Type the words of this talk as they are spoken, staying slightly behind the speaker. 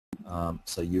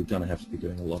So you're going to have to be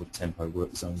doing a lot of tempo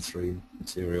work, zone 3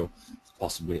 material,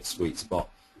 possibly at sweet spot,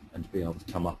 and to be able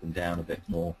to come up and down a bit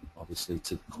more, obviously,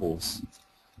 to the course.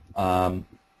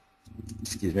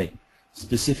 Excuse me.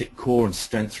 Specific core and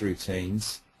strength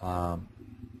routines,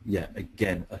 yeah,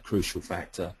 again, a crucial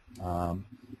factor.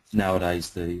 Nowadays,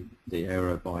 the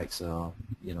aero bikes are,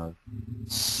 you know,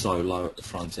 so low at the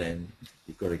front end.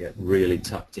 You've got to get really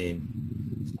tucked in,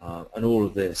 and all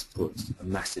of this puts a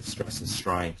massive stress and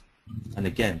strain. And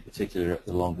again, particularly at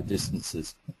the longer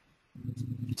distances,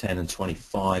 10 and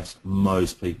 25s,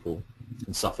 most people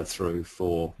can suffer through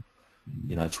for,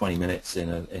 you know, 20 minutes in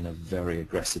a very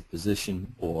aggressive position,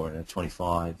 or in a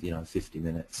 25, you know, 50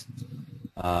 minutes.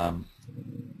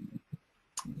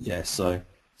 Yeah. So,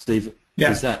 Steve,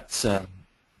 Yeah. is that?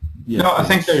 Yeah. No, I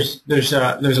think there's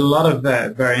a lot of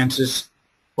variances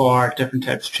for different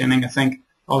types of training. I think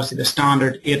obviously the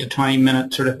standard 8 to 20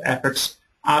 minute sort of efforts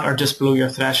at or just below your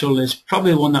threshold is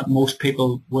probably one that most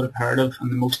people would have heard of,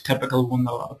 and the most typical one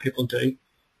that a lot of people do.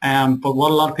 But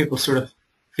what a lot of people sort of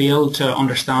fail to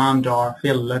understand or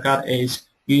fail to look at is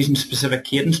using specific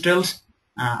cadence drills.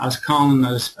 As Colin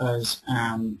has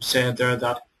said there,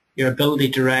 that your ability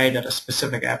to ride at a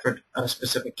specific effort, at a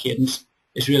specific cadence,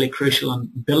 is really crucial,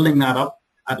 and building that up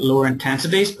at lower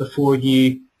intensities before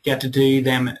you get to do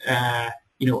them,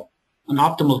 you know, an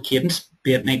optimal cadence,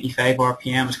 be it 95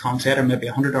 RPM as Colin said, or maybe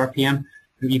 100 RPM.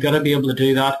 You've got to be able to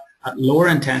do that at lower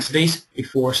intensities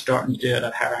before starting to do it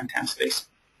at higher intensities.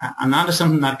 And that is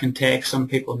something that can take some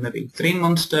people maybe 3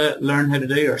 months to learn how to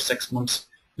do, or 6 months,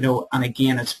 you know, and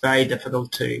again, it's very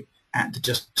difficult to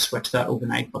just switch that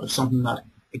overnight, but it's something that,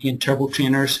 again, turbo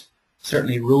trainers,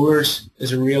 certainly rollers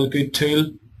is a real good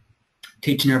tool,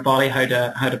 teaching your body how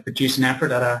to produce an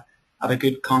effort at a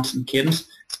good constant cadence.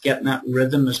 It's getting that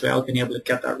rhythm as well, being able to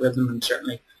get that rhythm, and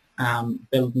certainly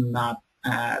building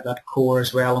that core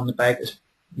as well on the bike is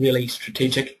really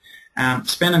strategic.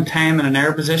 Spending time in an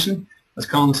air position, as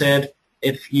Colin said,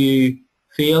 if you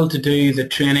fail to do the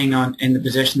training in the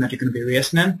position that you're going to be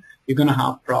racing in, you're going to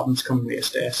have problems come race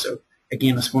day. So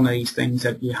again, it's one of these things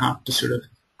that you have to sort of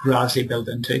gradually build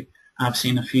into. I've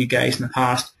seen a few guys in the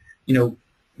past, you know,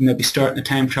 maybe starting the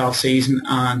time trial season,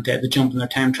 and they jump on their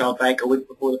time trial bike a week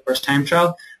before the first time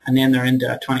trial, and then they're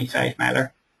into a 25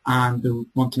 miler, and they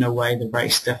want to know why they're very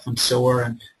stiff and sore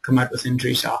and come out with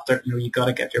injuries after. You know, you've got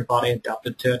to get your body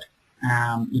adapted to it.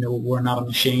 You know, we're not a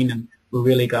machine, and we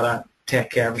really got to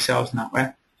take care of ourselves in that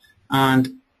way.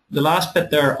 And the last bit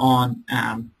there on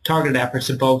targeted efforts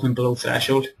above and below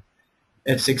threshold,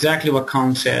 it's exactly what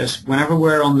Colin says. Whenever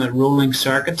we're on the rolling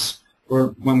circuits,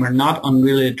 when we're not on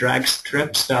really drag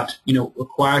strips that, you know,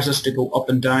 requires us to go up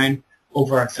and down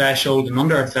over our threshold and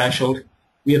under our threshold,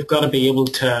 we have got to be able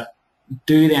to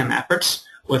do them efforts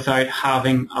without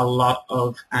having a lot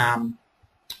of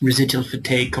residual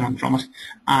fatigue coming from it.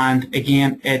 And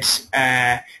again, it's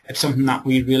something that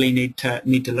we really need to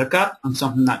look at, and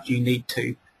something that you need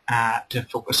to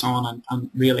focus on and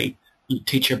really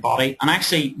teach your body. And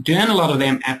actually doing a lot of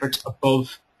them efforts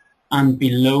above and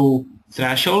below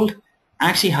threshold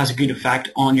actually has a good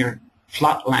effect on your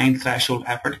flat line threshold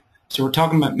effort. So we're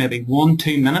talking about maybe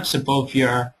 1-2 minutes above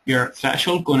your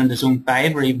threshold, going into zone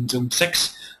 5 or even zone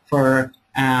 6 for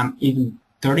even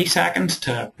 30 seconds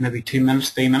to maybe 2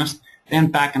 minutes, 3 minutes, then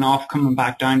backing off, coming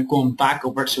back down, going back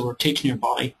over it. So we're teaching your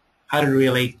body how to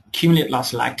really accumulate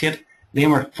lots of lactate. Then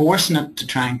we're forcing it to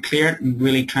try and clear it and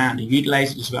really trying to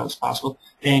utilize it as well as possible,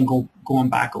 then going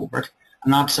back over it.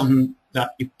 And that's something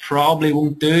that you probably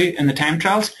won't do in the time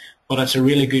trials, but it's a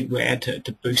really good way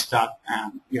to boost that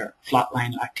your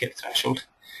flatline lactate threshold.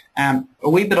 A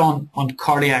wee bit on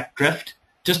cardiac drift,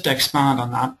 just to expand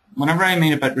on that. Whenever I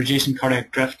mean about reducing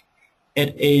cardiac drift,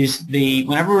 it is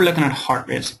whenever we're looking at heart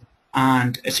rate,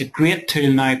 and it's a great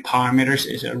tool now. Power meters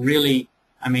is a really,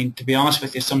 I mean, to be honest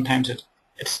with you, sometimes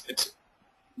it's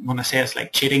when I say it's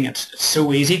like cheating, it's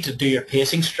so easy to do your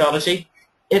pacing strategy.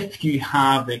 If you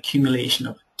have the accumulation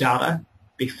of data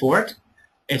before it,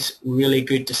 it's really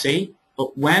good to see.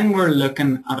 But when we're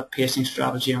looking at a pacing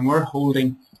strategy and we're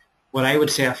holding what I would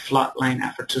say a flat line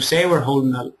effort, so say we're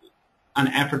holding an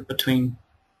effort between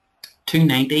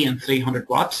 290 and 300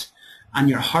 watts, and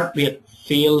your heart rate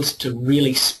fails to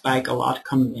really spike a lot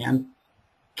coming in,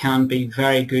 can be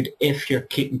very good if you're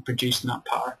keeping producing that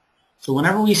power. So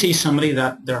whenever we see somebody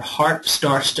that their heart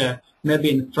starts to, maybe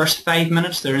in the first 5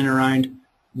 minutes they're in around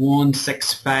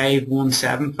 165,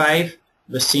 175,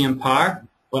 the same power,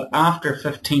 but after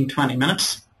 15-20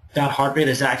 minutes that heart rate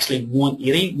is actually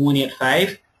 180,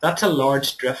 185. That's a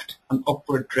large drift, an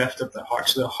upward drift of the heart.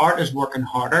 So the heart is working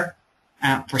harder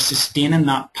for sustaining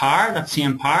that power, that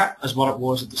same power, as what it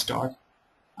was at the start.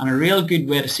 And a real good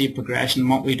way to see progression,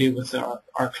 what we do with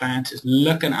our clients, is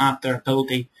looking at their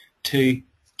ability to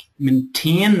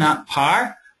maintain that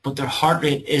power, but their heart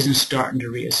rate isn't starting to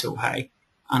raise so high.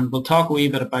 And we'll talk a wee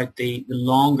bit about the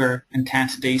longer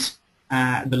intensities,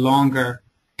 the longer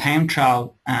time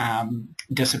trial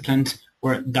disciplines,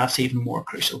 where that's even more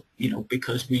crucial,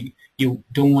 because you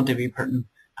don't want to be putting,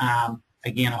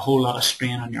 again, a whole lot of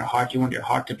strain on your heart. You want your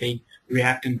heart to be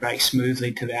reacting very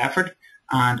smoothly to the effort.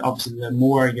 And obviously, the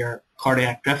more your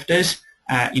cardiac drift is,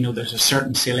 there's a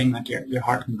certain ceiling that your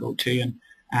heart can go to,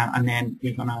 and then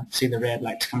you're going to see the red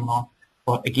lights coming on.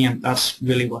 But again, that's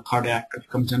really where cardiac drift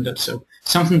comes into it. So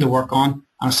something to work on,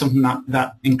 and something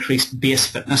that increased base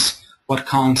fitness, what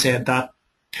Colin said, that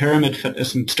pyramid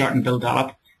fitness and starting to build that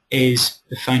up, is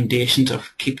the foundations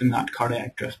of keeping that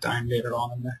cardiac drift down later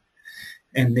on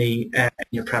in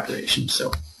your preparation.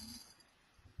 So,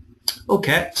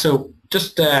 okay, so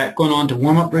just going on to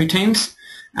warm-up routines.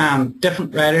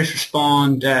 Different riders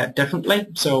respond differently,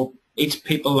 so each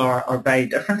people are very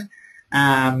different.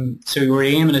 So your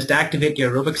aim is to activate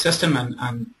your aerobic system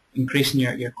and increasing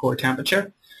your core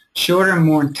temperature. Shorter and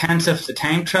more intensive the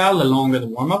time trial, the longer the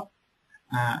warm-up.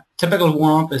 Typical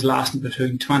warm-up is lasting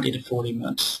between 20 to 40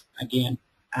 minutes. Again,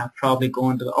 probably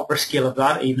going to the upper scale of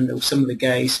that, even though some of the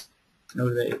guys,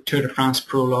 the Tour de France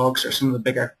prologues or some of the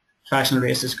bigger professional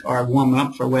races are warming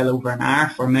up for well over an hour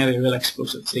for maybe a real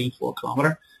explosive 3-4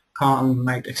 kilometre. Colin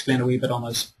might explain a wee bit on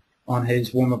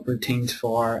his warm-up routines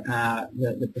for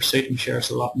the pursuit. I'm sure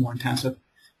it's a lot more intensive.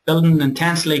 Building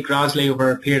intensely, gradually over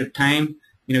a period of time.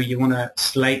 You want to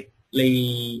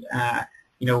slightly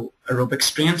aerobic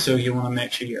strain, so you want to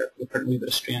make sure you're putting a wee bit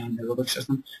of strain on your aerobic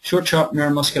system. Short, sharp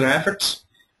neuromuscular efforts.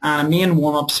 And a main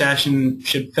warm-up session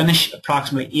should finish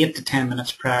approximately 8 to 10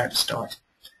 minutes prior to start.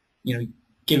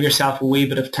 Give yourself a wee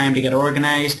bit of time to get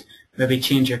organised, maybe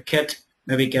change your kit,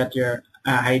 maybe get your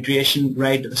hydration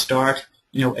right at the start.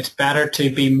 It's better to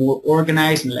be more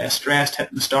organised and less stressed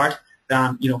hitting the start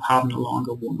than having a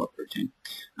longer warm-up routine.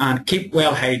 And keep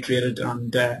well hydrated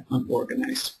and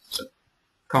organised. So,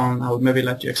 Colin, I would maybe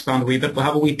let you expand a wee bit. We'll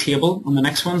have a wee table on the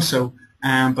next one. So,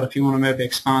 but if you want to maybe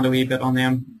expand a wee bit on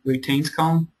them routines,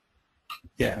 Colin.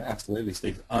 Yeah, absolutely,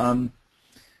 Steve.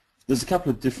 There's a couple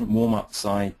of different warm-ups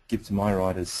I give to my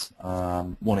riders.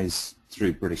 One is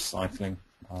through British Cycling.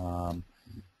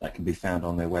 That can be found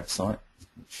on their website,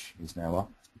 which is now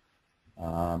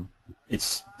up.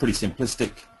 It's pretty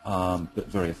simplistic, but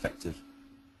very effective.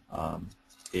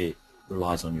 It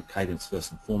relies on your cadence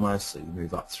first and foremost, so you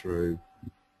move up through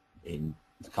in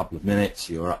a couple of minutes,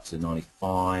 you're up to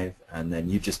 95, and then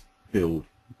you just build.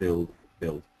 You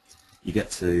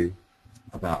get to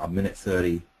about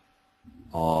 1:30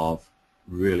 of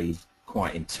really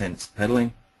quite intense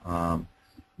pedaling.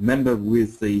 Remember,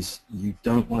 with these, you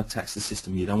don't want to tax the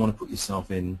system. You don't want to put yourself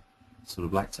in sort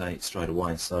of lactate straight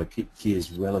away, so keep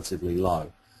gears relatively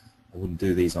low. I wouldn't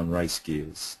do these on race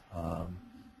gears.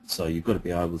 So you've got to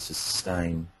be able to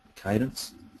sustain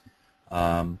cadence.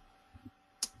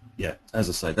 Yeah, as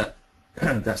I say,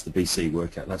 that's the BC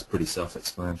workout. That's pretty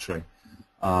self-explanatory.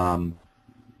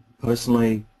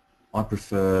 Personally, I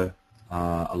prefer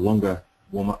a longer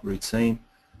warm-up routine,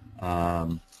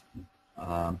 but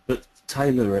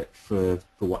tailor it for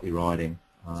what you're riding.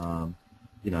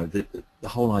 The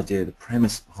whole idea, the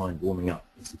premise behind warming up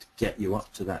is to get you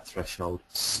up to that threshold,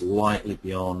 slightly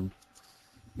beyond,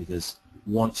 because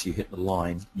once you hit the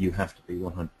line, you have to be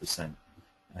 100%.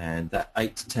 And that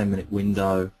 8 to 10 minute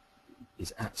window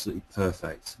is absolutely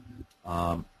perfect.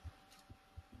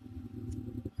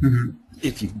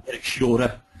 If you can get it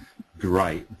shorter,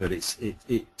 great, but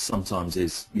it sometimes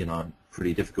is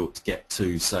pretty difficult to get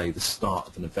to, say, the start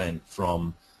of an event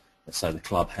from, let's say, the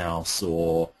clubhouse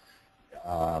or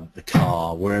the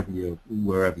car, wherever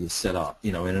you're set up.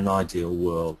 In an ideal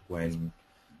world, when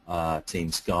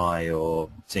Team Sky or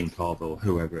Team Cobb or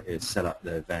whoever it is set up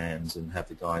their vans and have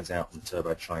the guys out on the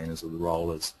turbo trainers or the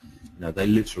rollers, they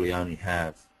literally only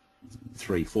have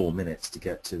 3-4 minutes to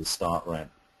get to the start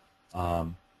ramp.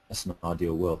 That's an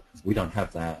ideal world. We don't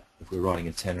have that. If we're riding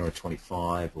a 10 or a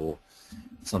 25 or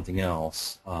something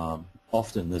else,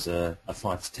 often there's a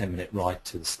 5 to 10 minute ride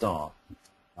to the start.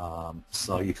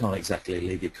 So you can't exactly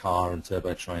leave your car and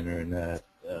turbo trainer in a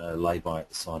lay-by at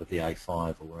the side of the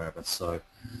A5 or wherever. So,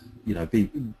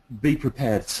 be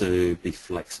prepared to be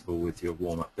flexible with your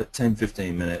warm-up. But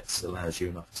 10-15 minutes allows you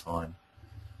enough time.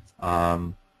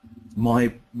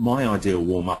 My ideal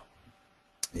warm-up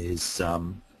is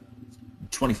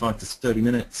 25 to 30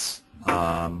 minutes,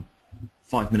 5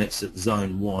 minutes at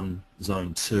zone 1,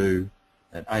 zone 2,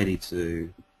 at 80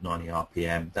 to 90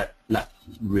 RPM. That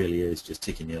really is just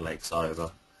ticking your legs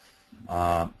over.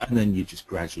 And then you just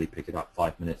gradually pick it up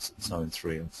 5 minutes at zone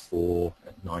 3 and 4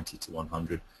 at 90 to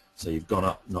 100. So you've gone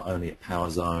up not only at power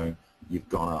zone, you've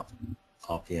gone up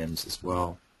RPMs as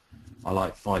well. I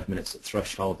like 5 minutes at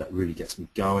threshold. That really gets me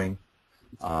going.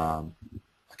 I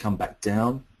come back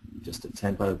down just at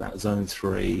tempo, about zone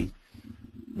 3,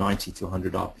 90 to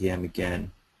 100 RPM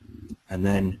again, and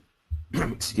then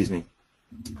excuse me,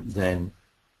 then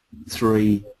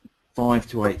 5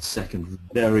 to 8 second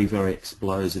very, very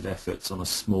explosive efforts on a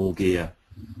small gear,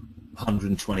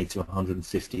 120 to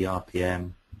 150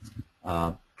 RPM,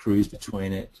 cruise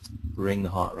between it, bring the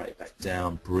heart rate back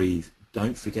down, breathe.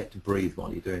 Don't forget to breathe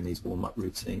while you're doing these warm-up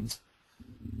routines.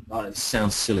 It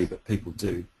sounds silly, but people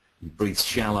do. You breathe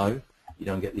shallow, you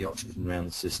don't get the oxygen around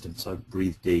the system, so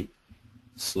breathe deep,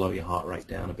 slow your heart rate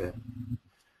down a bit.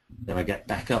 Then I get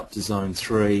back up to zone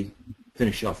 3,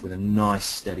 finish off with a nice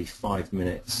steady 5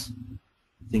 minutes,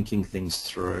 thinking things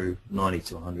through, 90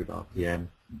 to 100 RPM,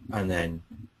 and then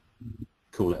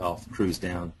cool it off, cruise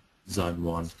down, zone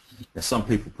 1. Now some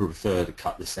people prefer to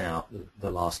cut this out, the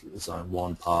last little zone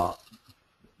 1 part.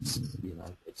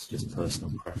 It's just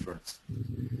personal preference.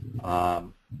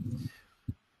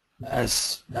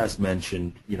 As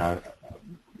mentioned,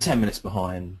 10 minutes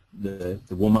behind the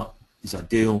warm-up is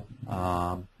ideal.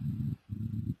 A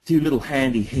few little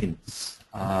handy hints.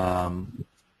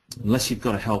 Unless you've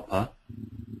got a helper,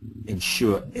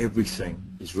 ensure everything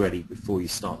is ready before you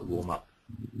start the warm-up.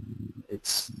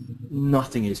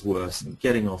 Nothing is worse than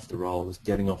getting off the rollers,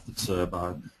 getting off the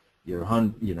turbo. You're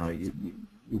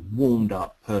warmed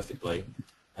up perfectly,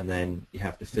 and then you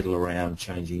have to fiddle around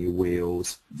changing your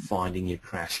wheels, finding your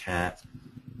crash hat.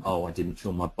 Oh, I didn't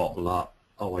fill my bottle up.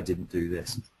 Oh, I didn't do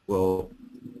this. Well,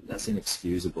 that's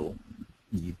inexcusable.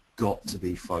 You've got to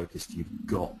be focused. You've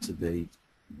got to be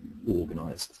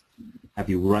organized. Have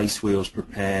your race wheels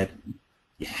prepared,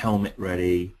 your helmet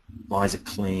ready, visor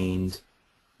cleaned.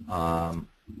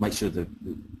 Make sure the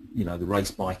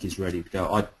race bike is ready to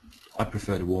go. I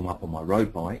prefer to warm up on my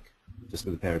road bike, just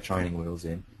with a pair of training wheels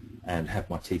in, and have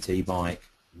my TT bike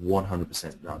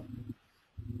 100% done.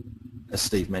 As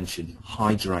Steve mentioned,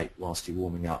 hydrate whilst you're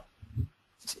warming up.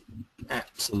 It's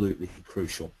absolutely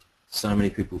crucial. So many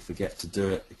people forget to do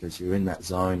it because you're in that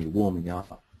zone, you're warming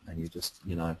up, and you're just,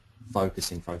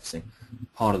 focusing.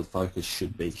 Part of the focus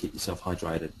should be keep yourself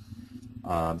hydrated.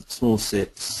 Small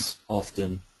sips,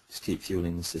 often, just keep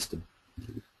fueling the system.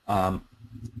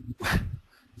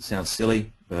 Sounds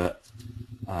silly, but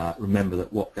remember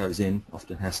that what goes in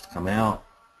often has to come out.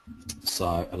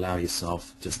 So allow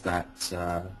yourself just that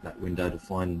window to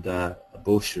find a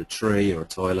bush or a tree or a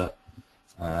toilet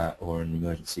or an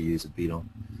emergency user bidon.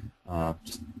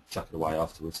 Just chuck it away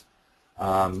afterwards.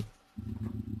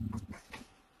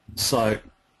 So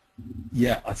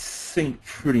yeah, I think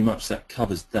pretty much that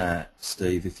covers that,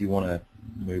 Steve. If you want to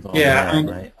move on,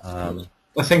 right?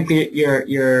 I think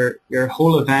your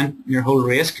whole event, your whole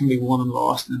race can be won and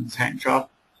lost in the time trial.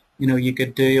 You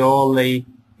could do all the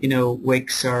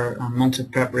weeks or months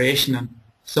of preparation, and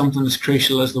something as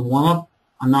crucial as the warm-up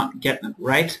and not getting it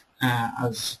right,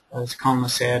 as Colin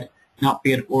has said, not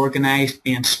being organised,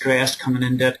 being stressed coming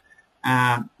into it.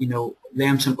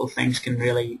 Them simple things can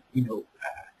really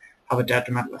have a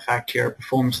detrimental effect to your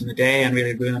performance in the day and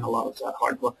really ruin a lot of that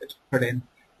hard work that's put in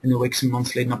the weeks and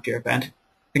months leading up to your event. I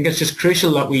think it's just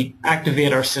crucial that we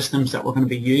activate our systems that we're going to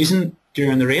be using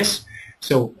during the race.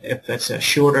 So if it's a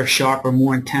shorter, sharper,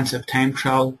 more intensive time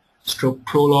trial stroke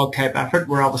prologue type effort,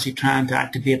 we're obviously trying to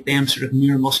activate them sort of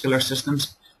neuromuscular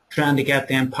systems, trying to get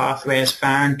them pathways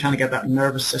firing, trying to get that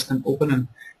nervous system open and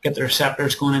get the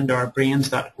receptors going into our brains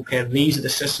that, okay, these are the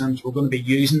systems we're going to be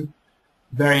using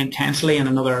very intensely in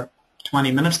another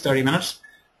 20 minutes, 30 minutes.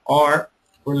 Or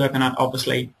we're looking at,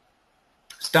 obviously,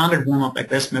 standard warm-up like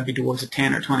this, maybe towards a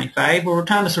 10 or 25, where we're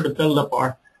trying to sort of build up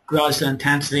our gradual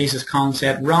intensities, as Colin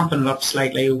said, ramping it up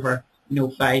slightly over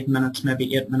 5 minutes,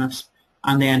 maybe 8 minutes,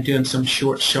 and then doing some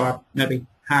short, sharp, maybe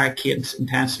higher cadence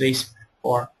intensities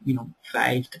for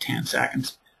 5 to 10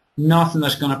 seconds. Nothing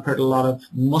that's going to put a lot of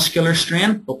muscular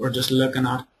strain, but we're just looking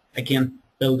at, again,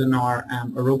 building our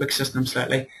aerobic system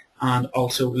slightly, and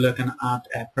also looking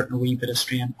at putting a wee bit of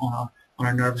strain on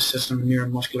our nervous system and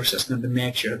neuromuscular system to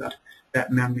make sure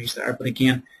that memory's there. But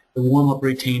again, the warm-up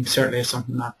routine certainly is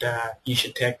something that you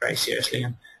should take very seriously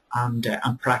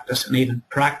and practice, and even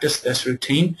practice this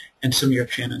routine in some of your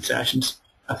training sessions.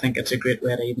 I think it's a great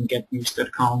way to even get used to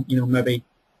it, Colin. Maybe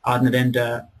adding it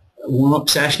into a warm-up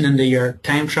session into your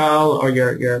time trial or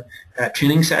your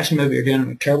training session. Maybe you're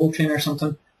doing a turbo train or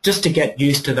something, just to get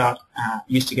used to that.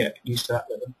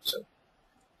 Rhythm. So,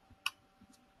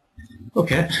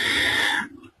 okay.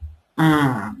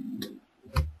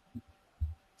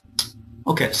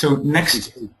 Okay, so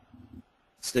next.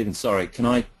 Stephen, sorry,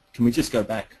 can we just go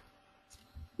back?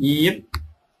 Yep.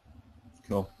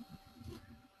 Cool.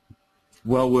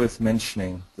 Well worth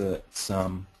mentioning that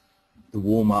the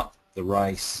warm-up, the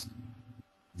race,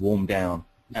 warm down,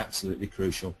 absolutely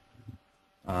crucial.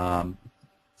 Gone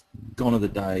are the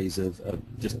days of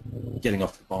just getting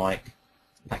off the bike,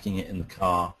 packing it in the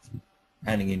car,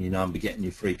 handing in your number, getting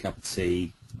your free cup of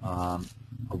tea. A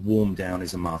warm down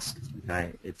is a must.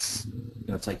 Okay, it's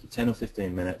going to take you 10 or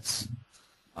 15 minutes.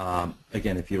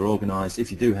 Again, if you're organised,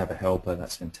 if you do have a helper,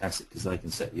 that's fantastic because they can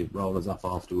set your rollers up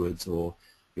afterwards or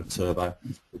your turbo.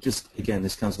 But just again,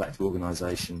 this comes back to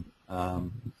organisation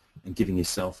and giving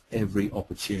yourself every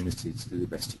opportunity to do the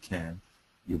best you can.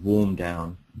 You warm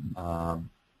down,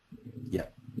 yeah,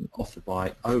 off the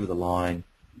bike, over the line,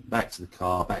 back to the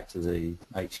car, back to the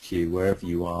HQ, wherever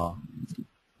you are.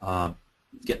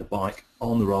 Get the bike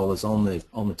on the rollers, on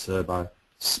the turbo,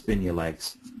 spin your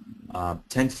legs. 10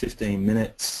 to 15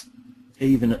 minutes,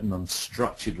 even at an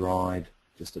unstructured ride,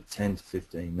 just a 10 to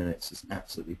 15 minutes is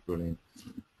absolutely brilliant.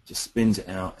 Just spins it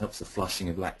out, helps the flushing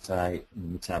of lactate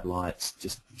and metabolites,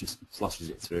 just flushes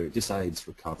it through. It just aids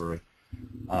recovery.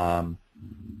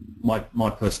 My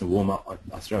personal warm-up,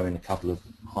 I throw in a couple of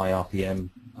high RPM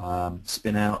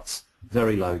spin outs,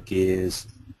 very low gears,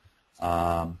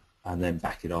 and then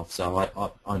back it off. So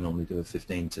I normally do a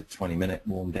 15 to 20 minute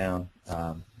warm down,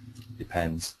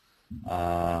 depends.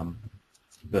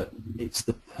 But it's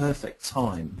the perfect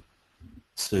time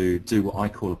to do what I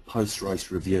call a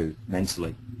post-race review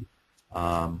mentally.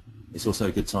 It's also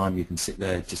a good time you can sit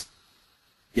there, just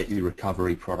get your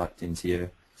recovery product into you.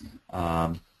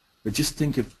 But just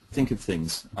think of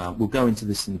things. We'll go into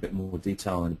this in a bit more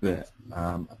detail in a bit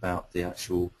about the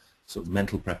actual sort of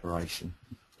mental preparation.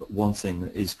 But one thing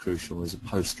that is crucial is a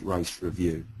post-race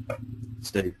review.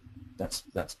 Steve, that's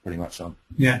pretty much on.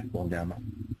 Yeah. Warm down, mate.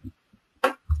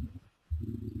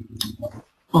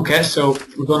 Okay, so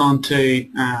we're going on to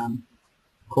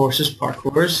courses,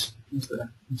 parcours, is I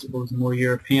suppose the more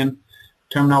European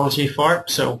terminology for it.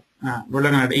 So we're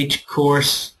looking at each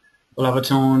course will have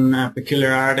its own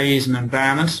peculiarities and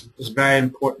environment. It's very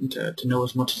important to know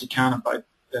as much as you can about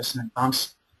this in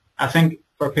advance. I think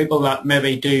for people that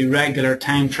maybe do regular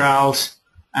time trials,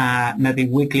 maybe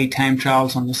weekly time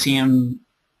trials on the same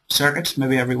circuits,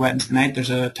 maybe every Wednesday night there's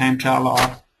a time trial,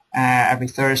 or every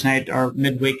Thursday night or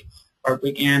midweek or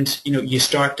weekend, you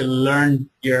start to learn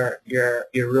your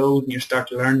road, and you start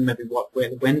to learn maybe what way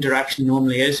the wind direction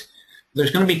normally is. There's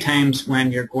going to be times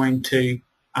when you're going to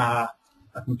a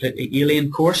completely alien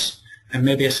course, and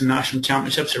maybe it's some national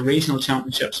championships or regional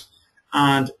championships,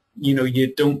 and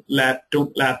you don't let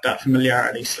that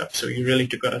familiarity slip. So you really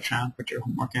do got to try and put your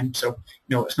homework in. So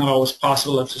it's not always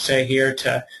possible, as I say here,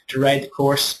 to ride the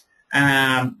course.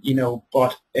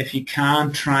 But if you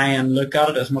can try and look at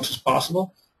it as much as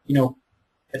possible,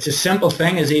 it's a simple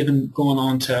thing as even going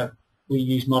on to, we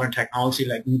use modern technology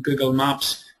like Google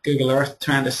Maps, Google Earth,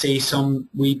 trying to see some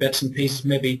wee bits and pieces.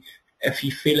 Maybe if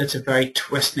you feel it's a very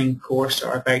twisting course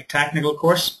or a very technical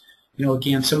course,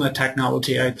 again, some of the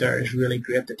technology out there is really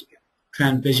great that you can try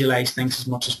and visualize things as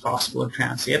much as possible and try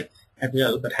and see it. Every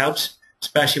little bit helps,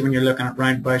 especially when you're looking at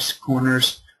roundabouts,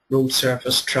 corners, road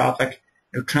surface, traffic.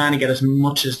 You're trying to get as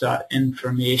much as that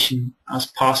information as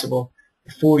possible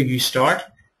before you start.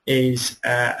 Is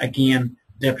again,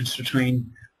 the difference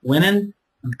between winning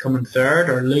and coming third,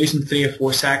 or losing 3 or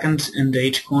 4 seconds into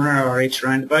each corner or each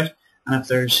roundabout. And if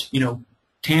there's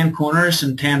 10 corners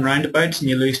and 10 roundabouts and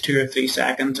you lose 2 or 3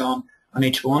 seconds on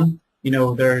each one,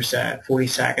 there's 40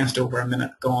 seconds to over a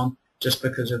minute gone just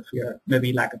because of your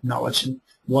maybe lack of knowledge and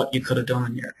what you could have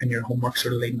done in your homework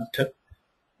sort of leading up to it.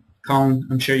 Colin,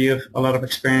 I'm sure you have a lot of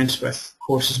experience with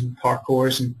courses and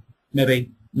parkours and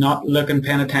maybe not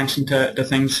paying attention to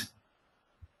things.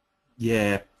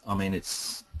 Yeah, I mean,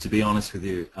 it's, to be honest with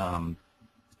you,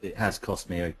 it has cost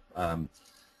me, I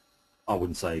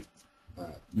wouldn't say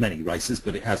many races,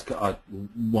 but it has got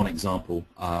one example.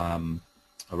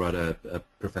 I rode a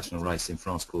professional race in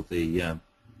France called the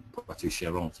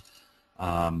Poitou-Charentes,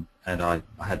 and I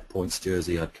had points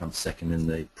jersey. I'd come second in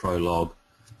the prologue.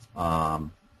 I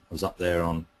was up there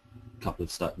on a couple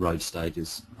of road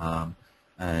stages,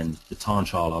 and the time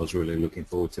trial I was really looking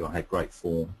forward to. I had great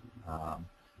form,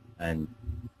 and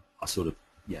I sort of,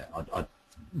 I'd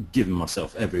given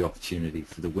myself every opportunity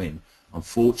for the win.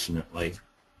 Unfortunately,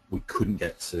 we couldn't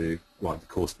get to ride the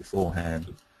course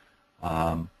beforehand,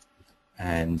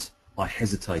 and I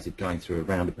hesitated going through a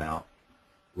roundabout,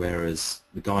 whereas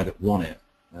the guy that won it,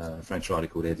 a French rider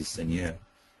called Aerodynamics,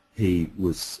 he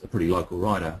was a pretty local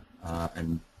rider,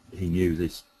 and he knew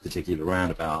this particular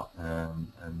roundabout,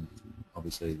 and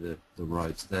obviously the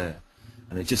roads there.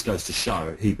 And it just goes to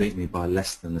show he beat me by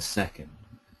less than a second.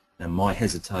 Now my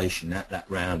hesitation at that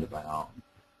roundabout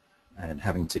and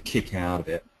having to kick out of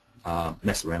it,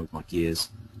 mess around with my gears,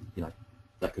 you know,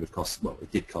 that could have cost, well,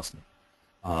 it did cost me.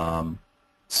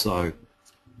 So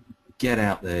get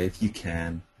out there if you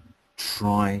can,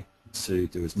 try to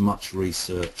do as much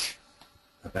research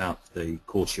about the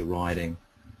course you're riding,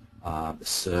 the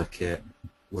circuit,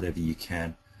 whatever you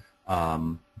can.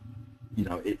 You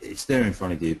know, it's there in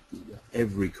front of you.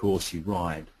 Every course you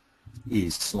ride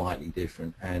is slightly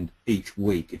different, and each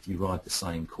week, if you ride the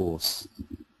same course,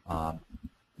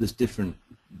 there's different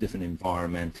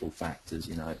environmental factors.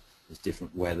 You know, there's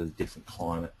different weather, different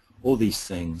climate. All these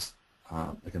things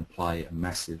are going to play a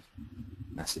massive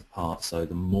part. So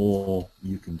the more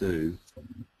you can do,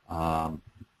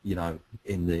 you know,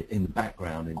 in the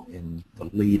background, in the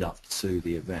lead up to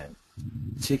the event,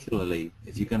 particularly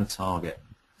if you're going to target,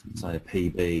 say, a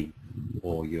PB,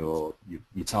 or you're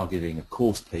targeting a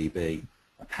course PB,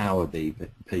 a power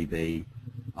PB,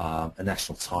 a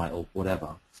national title,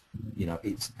 whatever. You know,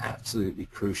 it's absolutely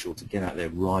crucial to get out there,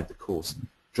 ride the course.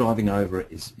 Driving over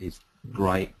it is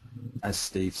great, as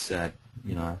Steve said.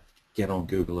 You know, get on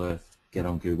Google Earth, get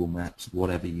on Google Maps,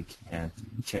 whatever you can,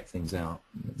 check things out.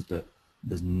 But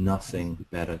there's nothing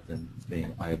better than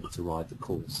being able to ride the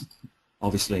course.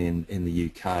 Obviously, in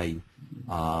the UK,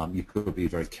 you've got to be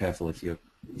very careful if you're,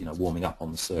 you know, warming up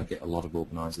on the circuit. A lot of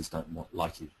organisers don't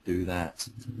like you to do that.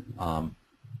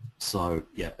 So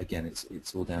yeah, again,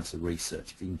 it's all down to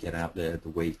research. If you can get out there the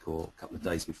week or a couple of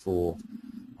days before,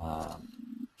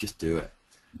 just do it.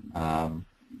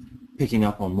 Picking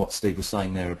up on what Steve was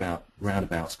saying there about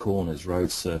roundabouts, corners, road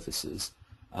surfaces,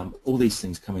 all these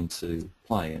things come into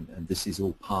play, and this is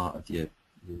all part of the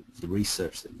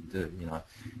research that you do. You know,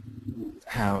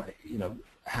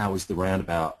 how is the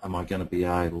roundabout? Am I going to be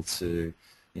able to,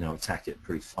 you know, attack it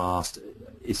pretty fast?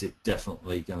 Is it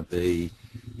definitely going to be,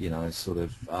 you know, sort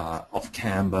of off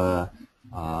camber?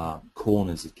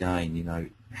 Corners again, you know,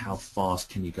 how fast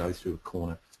can you go through a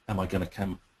corner? Am I going to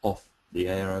come off the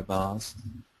aero bars?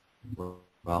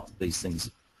 Well, these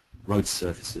things, road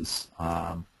surfaces.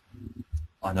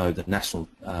 I know the National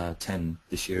 10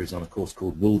 this year is on a course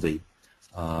called Wolvie,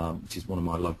 which is one of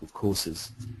my local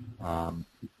courses.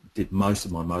 Did most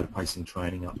of my motor pacing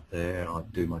training up there. I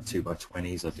do my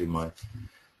 2x20s. I do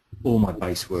all my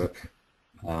base work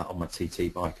on my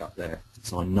TT bike up there.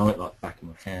 So I know it like the back of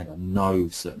my hand. I know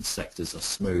certain sectors are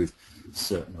smooth,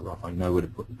 certain are rough. I know where to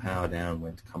put the power down,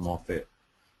 when to come off it,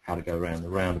 how to go around the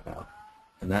roundabout.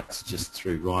 And that's just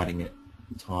through riding it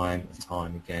time and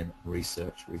time again,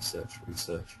 research.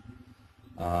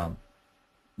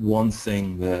 One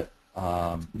thing that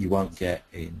you won't get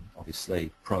in,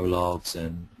 obviously, prologues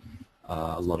and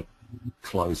a lot of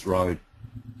closed road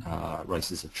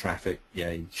races of traffic.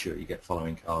 Yeah, sure, you get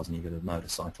following cars and you get a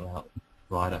motorcycle out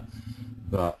rider,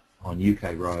 but on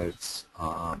UK roads,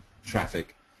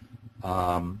 traffic,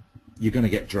 you're going to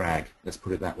get drag. Let's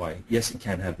put it that way. Yes, it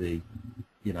can have the,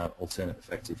 you know, alternate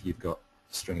effect if you've got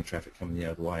a string of traffic coming the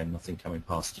other way and nothing coming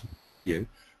past you,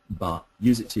 but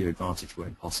use it to your advantage where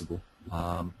possible.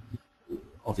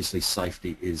 Obviously,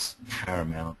 safety is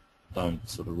paramount. Don't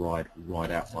sort of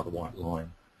ride out by the white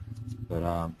line.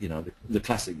 But you know, the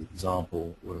classic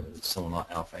example was someone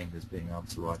like Alf Engers being able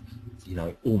to ride, you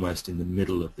know, almost in the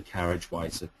middle of the carriageway,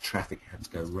 so traffic had to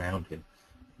go round him,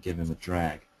 give him a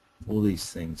drag. All these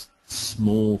things,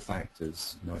 small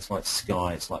factors. You know, it's like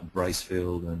Sky, it's like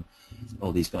Bracefield, and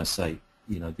all these guys say,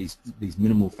 you know, these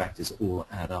minimal factors all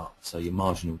add up. So your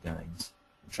marginal gains.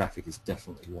 Traffic is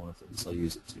definitely one of them, so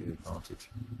use it to your advantage.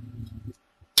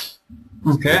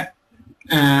 Okay,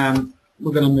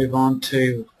 we're going to move on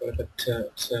to a bit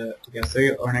to get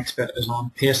through. Our next bit is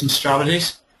on pacing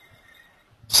strategies.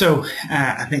 So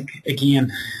I think,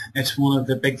 again, it's one of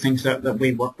the big things that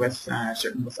we work with,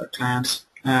 certainly with our clients.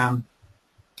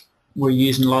 We're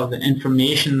using a lot of the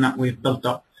information that we've built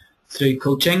up through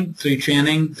coaching, through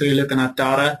training, through looking at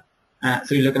data,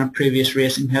 through looking at previous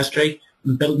racing history,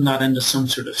 and building that into some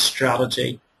sort of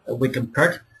strategy that we can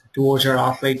put towards our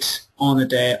athletes on the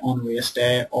day, on race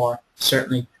day, or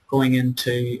certainly going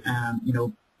into you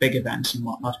know, big events and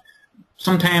whatnot.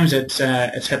 Sometimes it's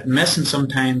hit and miss, and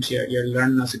sometimes you're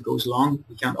learning as it goes along.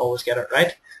 You can't always get it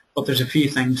right, but there's a few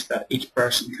things that each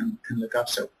person can look at.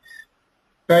 So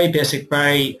very basic,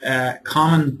 very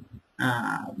common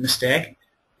mistake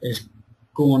is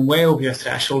going way over your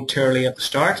threshold too early at the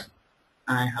start.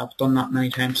 I have done that many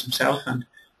times myself, and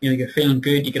you know, you're feeling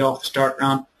good, you get off the start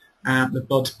ramp, the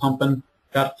blood's pumping,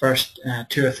 that first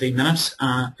 2 or 3 minutes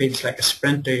feels like a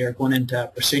sprint, or you're going into a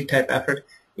pursuit type effort.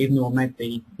 even though it might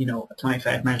be, you know, a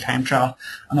 25-mile time trial,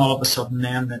 and all of a sudden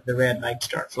then the red lights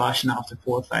start flashing after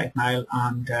 4 or 5 mile,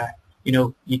 and you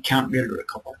know, you can't really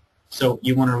recover. So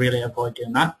you want to really avoid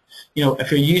doing that. You know,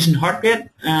 if you're using heart rate,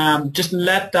 just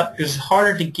let that, because it's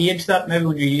harder to gauge that maybe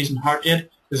when you're using heart rate,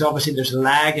 because obviously there's a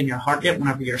lag in your heart rate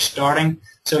whenever you're starting.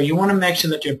 So you want to make sure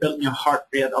that you're building your heart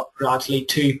rate up gradually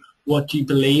to what you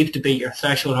believe to be your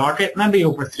threshold heart rate, maybe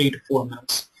over 3 to 4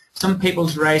 minutes. Some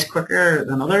people's rise quicker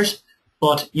than others,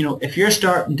 but you know, if you're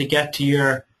starting to get to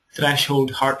your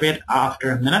threshold heart rate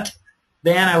after a minute,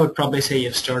 then I would probably say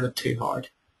you've started too hard.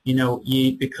 You know,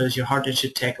 because your heart rate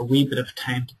should take a wee bit of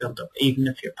time to build up. Even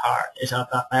if your power is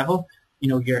at that level, you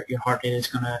know, your heart rate is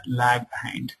going to lag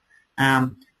behind.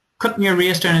 Cutting your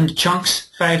race down into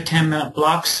chunks, 5-10 minute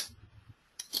blocks,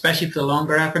 especially for the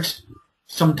longer efforts.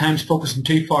 Sometimes focusing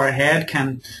too far ahead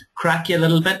can crack you a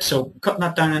little bit, so cutting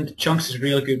that down into chunks is a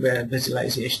really good way of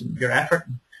visualization of your effort,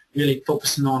 and really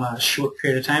focusing on a short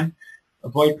period of time.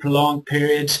 Avoid prolonged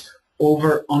periods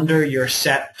under your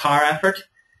set power effort.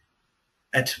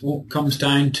 It comes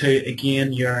down to,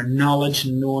 again, your knowledge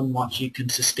and knowing what you can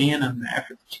sustain and the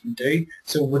effort that you can do.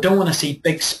 So we don't want to see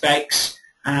big spikes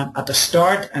at the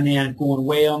start and then going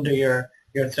way under your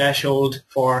threshold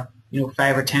for, you know,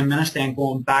 5 or 10 minutes, then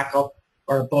going back up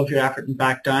or above your effort and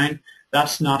back down.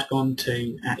 That's not going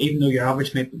to, even though your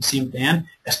average might be the same then,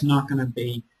 it's not going to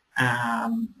be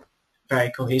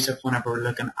very cohesive whenever we're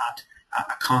looking at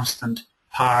a constant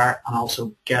power and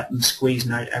also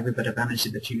squeezing out every bit of energy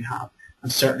that you have.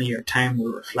 And certainly your time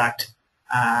will reflect,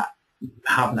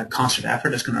 having a constant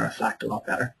effort is going to reflect a lot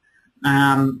better.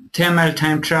 10-mile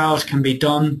time trials can be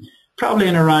done probably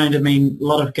in around, I mean, a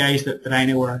lot of guys that I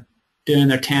know are doing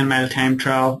their 10-mile time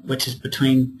trial, which is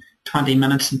between 20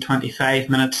 minutes and 25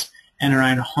 minutes, in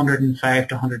around 105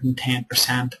 to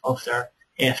 110% of their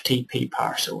FTP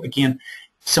power. So again,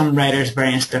 some riders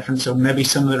variance different, so maybe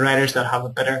some of the riders that have a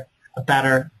better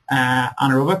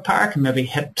anaerobic power can maybe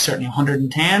hit certainly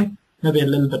 110, maybe a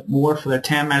little bit more for their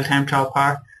 10-mile time trial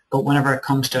power, but whenever it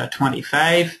comes to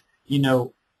 25, you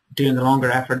know, doing the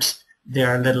longer efforts,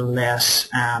 they're a little less,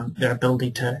 their ability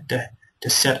to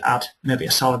sit at maybe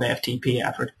a solid FTP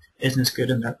effort isn't as good,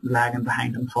 and they're lagging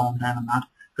behind and falling down on that.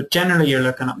 But generally you're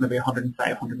looking at maybe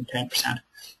 105,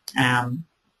 110%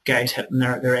 guys hitting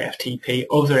their FTP,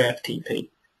 of their FTP.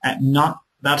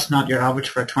 That's not your average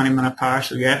for a 20-minute power,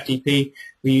 so your FTP,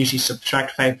 we usually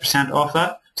subtract 5% off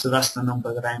that. So that's the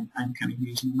number that I'm kind of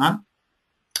using on that.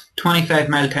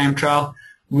 25-mile time trial,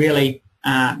 really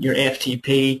your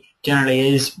FTP generally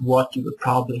is what you would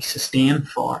probably sustain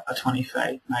for a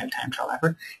 25-mile time trial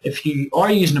effort. If you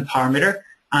are using a power meter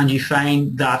and you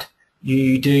find that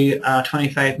you do a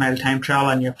 25-mile time trial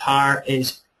and your power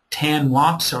is 10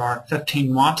 watts or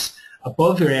 15 watts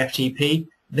above your FTP,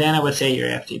 then I would say your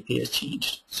FTP has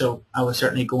changed. So I would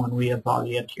certainly go and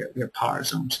reevaluate your power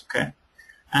zones. Okay.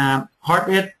 Heart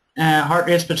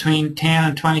rates between 10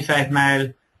 and 25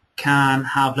 mile can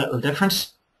have little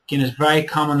difference. Again, it's very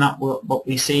common that what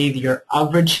we see, your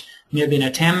average maybe in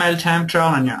a 10-mile time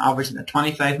trial and your average in a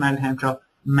 25-mile time trial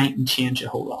mightn't change a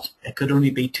whole lot. It could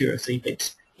only be 2 or 3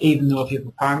 beats, even though if you have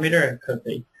a power meter, it could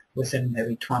be within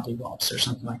maybe 20 watts or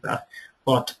something like that.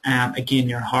 But again,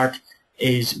 your heart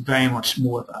is very much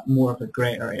more of a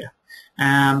grey area.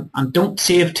 And don't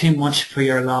save too much for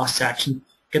your last section.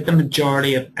 Get the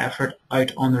majority of effort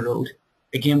out on the road.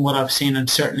 Again, what I've seen and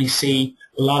certainly see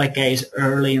a lot of guys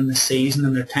early in the season,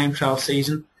 in their time trial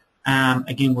season,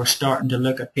 again, we're starting to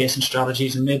look at pacing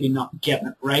strategies and maybe not getting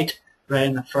it right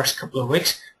in the first couple of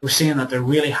weeks. We're seeing that they're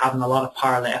really having a lot of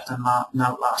power left in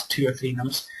that last 2 or 3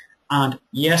 minutes. And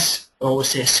yes, I always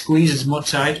say squeeze as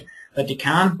much out that you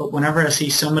can, but whenever I see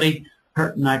somebody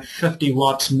hurting out 50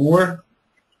 watts more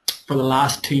for the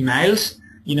last 2 miles,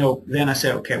 you know, then I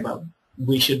say, okay, well,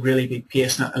 we should really be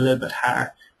pacing it a little bit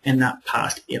higher in that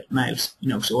past 8 miles. You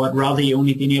know, so I'd rather you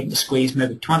only been able to squeeze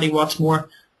maybe 20 watts more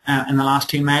in the last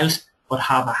 2 miles, but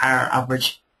have a higher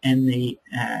average in the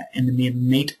main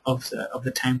meet of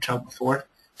the time trial before it.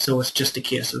 So it's just a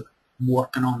case of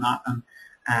working on that,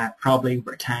 and probably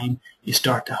over time you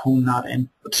start to hone that in.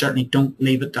 But certainly don't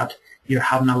leave it that you're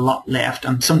having a lot left.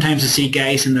 And sometimes I see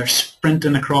guys and they're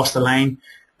sprinting across the line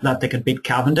that they could beat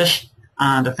Cavendish,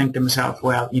 and I think to myself,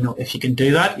 well, you know, if you can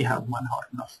do that, you have one hard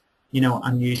enough. You know,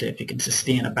 and usually if you can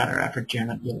sustain a better effort during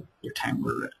it, your time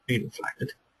will be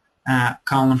reflected.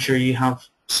 Colin, I'm sure you have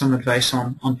some advice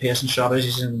on pacing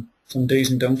strategies and some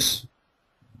do's and don'ts.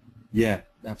 Yeah,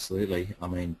 absolutely. I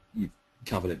mean, you've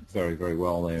covered it very, very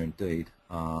well there indeed.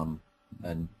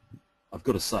 And I've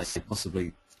got to say,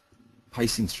 possibly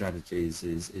pacing strategies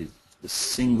is the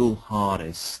single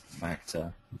hardest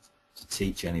factor to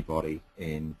teach anybody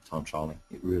in time trialing.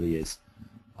 It really is.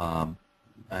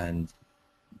 And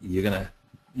you're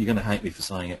gonna hate me for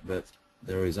saying it, but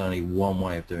there is only one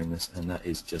way of doing this, and that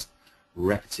is just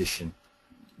repetition.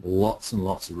 Lots and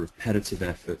lots of repetitive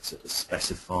efforts at a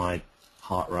specified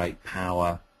heart rate,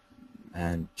 power,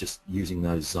 and just using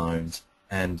those zones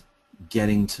and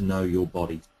getting to know your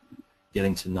body,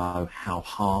 getting to know how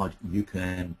hard you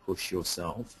can push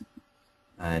yourself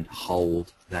and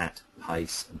hold that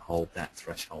pace and hold that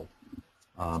threshold.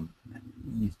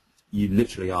 You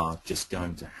literally are just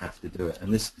going to have to do it.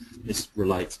 And this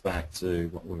relates back to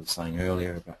what we were saying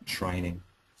earlier about training.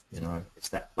 You know, it's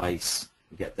that base,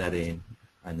 you get that in,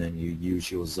 and then you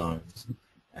use your zones.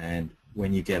 And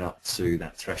when you get up to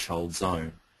that threshold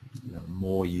zone, you know, the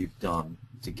more you've done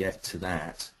to get to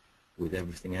that with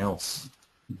everything else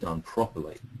done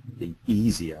properly, the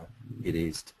easier it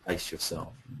is to pace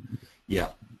yourself. Yeah,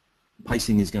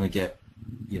 pacing is going to get,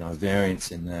 you know,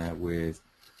 variance in there with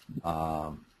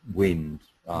wind,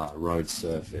 road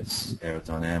surface,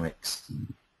 aerodynamics,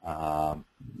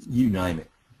 you name it.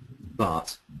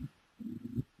 But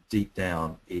deep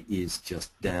down, it is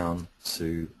just down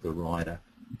to the rider,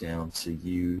 down to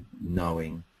you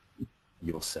knowing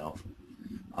yourself.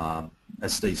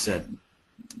 As Steve said,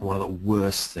 one of the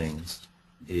worst things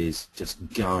is just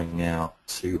going out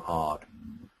too hard.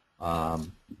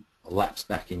 Lapse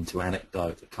back into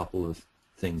anecdote, a couple of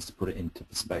things to put it into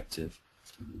perspective.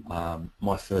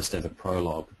 My first ever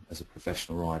prologue as a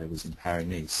professional rider was in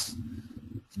Paris-Nice.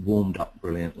 Warmed up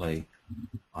brilliantly.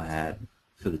 I had,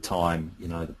 for the time, you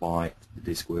know, the bike, the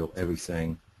disc wheel,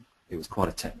 everything. It was quite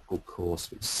a technical course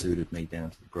which suited me down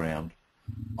to the ground.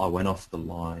 I went off the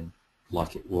line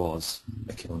like it was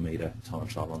a kilometre time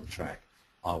trial on the track.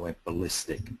 I went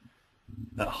ballistic.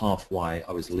 At halfway,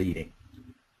 I was leading.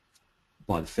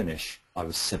 By the finish, I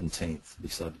was 17th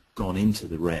because I'd gone into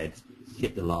the red,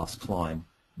 hit the last climb,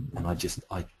 and I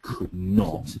could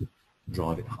not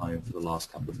drive it home for the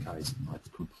last couple of Ks. I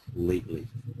completely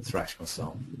thrashed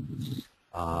myself.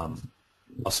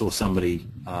 I saw somebody,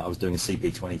 I was doing a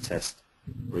CP20 test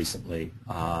recently,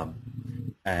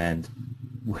 and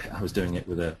I was doing it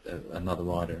with another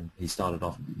rider, and he started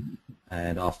off,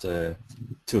 and after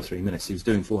 2 or 3 minutes he was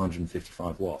doing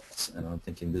 455 watts, and I'm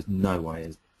thinking there's no way,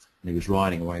 and he was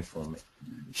riding away from me.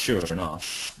 Sure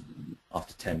enough,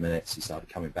 after 10 minutes he started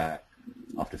coming back.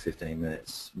 After 15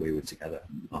 minutes we were together.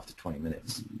 After 20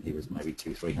 minutes he was maybe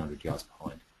 200-300 yards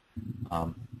behind.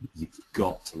 You've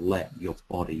got to let your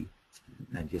body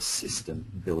and your system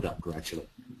build up gradually.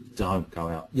 Don't go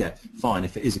out. Yeah, fine,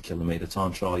 if it is a kilometre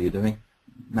time trial you're doing,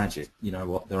 magic. You know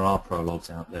what, there are prologues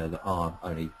out there that are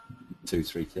only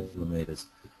 2-3 kilometres.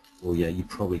 Well, yeah, you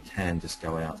probably can just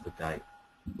go out the gate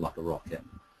like a rocket,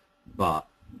 but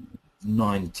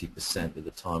 90% of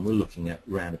the time we're looking at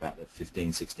around about the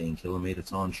 15-16 kilometre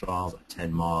time trial, the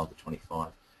 10 mile, the 25.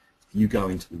 If you go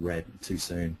into the red too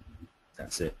soon,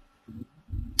 that's it.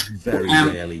 Very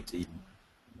rarely do you...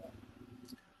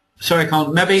 Sorry,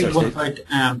 Colin, maybe what about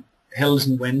hills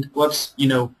and wind? What's, you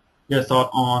know, your thought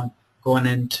on going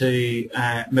into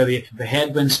maybe if a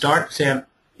headwind start, say,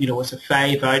 you know, it's a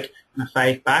 5 out and a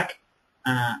 5 back,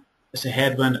 it's a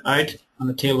headwind out and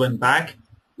a tailwind back.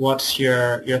 What's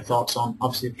your thoughts on,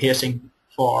 obviously, pacing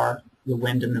for the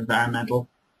wind and environmental?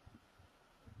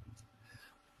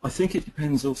 I think it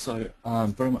depends also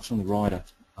very much on the rider.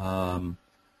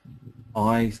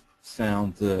 I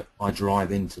found that I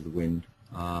drive into the wind,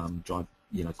 drive,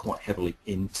 you know, quite heavily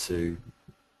into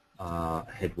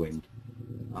headwind.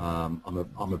 I'm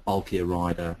a bulkier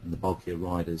rider, and the bulkier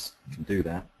riders can do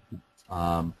that,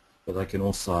 but they can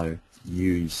also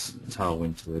use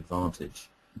tailwind to advantage.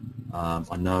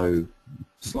 I know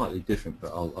slightly different,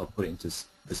 but I'll put it into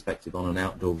perspective on an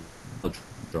outdoor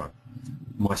drive.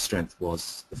 My strength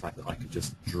was the fact that I could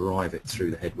just drive it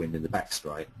through the headwind in the back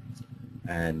straight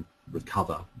and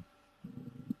recover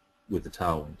with the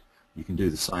tailwind. You can do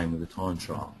the same with a time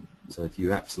trial. So if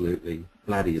you absolutely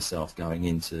bladder yourself going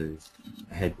into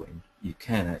a headwind, you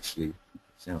can actually, it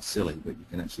sounds silly, but you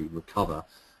can actually recover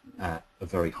at a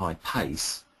very high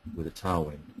pace with a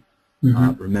tailwind.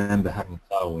 Mm-hmm. Remember, having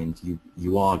a tailwind,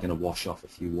 you are going to wash off a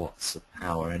few watts of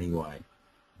power anyway.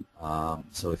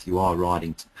 So if you are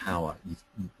riding to power,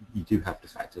 you do have to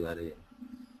factor that in.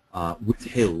 With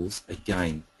hills,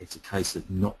 again, it's a case of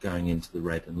not going into the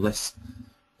red unless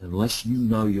you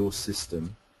know your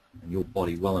system and your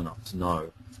body well enough to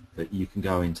know that you can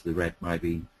go into the red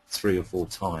maybe 3 or 4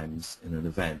 times in an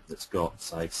event that's got,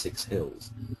 say, 6 hills.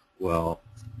 Well,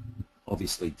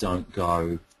 obviously don't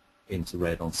go into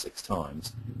red on 6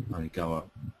 times, only go up,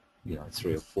 you know,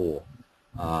 3 or 4.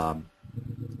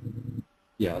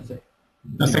 Yeah,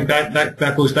 I think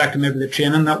that goes back to maybe the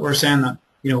training that we're saying, that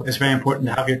it's very important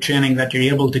to have your training that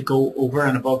you're able to go over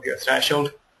and above your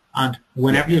threshold, and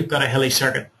whenever you've got a hilly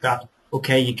circuit that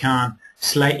you can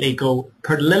slightly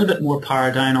put a little bit more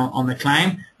power down on the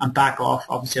climb and back off.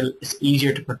 Obviously it's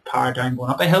easier to put power down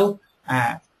going up a hill,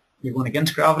 you're going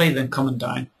against gravity, than coming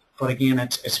down, but again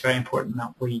it's very important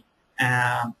that we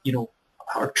are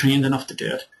trained enough to do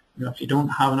it. If you don't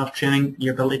have enough training,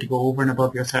 your ability to go over and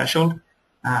above your threshold,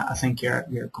 I think you're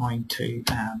going to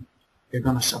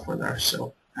suffer there.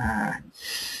 So I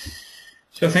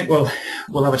think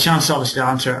we'll have a chance, obviously,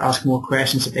 to ask more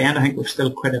questions at the end. I think we've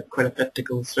still quite a bit to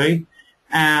go through.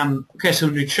 Okay, so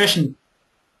nutrition,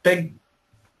 big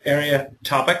area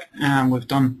topic. We've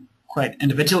done quite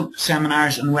individual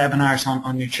seminars and webinars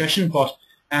on nutrition, but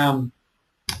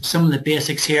some of the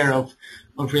basics here of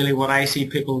really what I see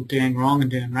people doing wrong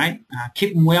and doing right.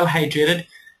 Keep them well hydrated,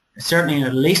 certainly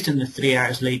at least in the 3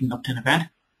 hours leading up to an event.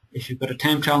 If you've got a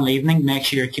time trial in the evening, make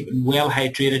sure you're keeping well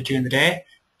hydrated during the day.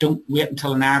 Don't wait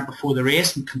until an hour before the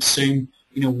race and consume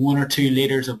 1 or 2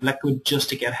 litres of liquid just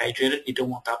to get hydrated. You don't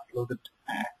want that bloated,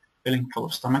 filling full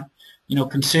of stomach.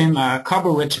 Consume a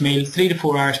carbo-rich meal 3 to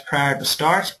 4 hours prior to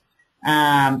start.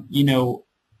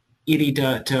 80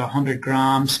 to 100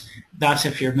 grams. That's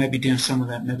if you're maybe doing some of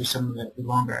the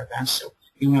longer events. So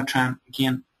you want to try and,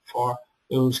 again, for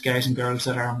those guys and girls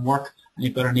that are on work and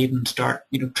you've got an evening start,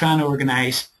 try and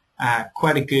organise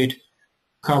quite a good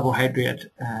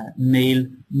carbohydrate meal.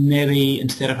 Maybe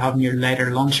instead of having your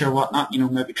lighter lunch or whatnot,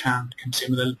 maybe try and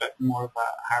consume a little bit more of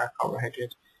a higher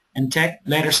carbohydrate intake.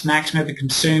 Lighter snacks maybe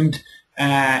consumed 2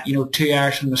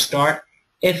 hours from the start.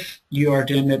 If you are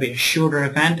doing maybe a shorter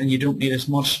event and you don't need as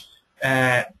much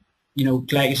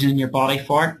glycogen in your body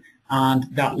for it, and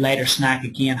that lighter snack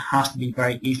again has to be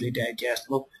very easily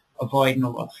digestible, avoiding a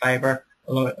lot of fibre,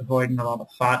 avoiding a lot of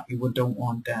fat. You don't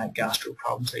want gastro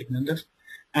problems leading into it.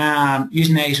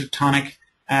 Using an isotonic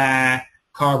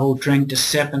carbo drink to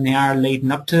sip in the hour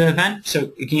leading up to the event.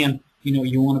 So again,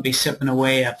 you want to be sipping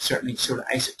away at certainly sort of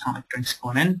isotonic drinks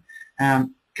going in.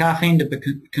 Caffeine to be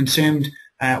consumed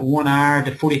 1 hour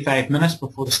to 45 minutes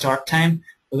before the start time.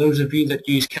 For those of you that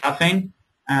use caffeine,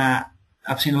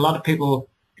 I've seen a lot of people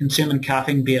consuming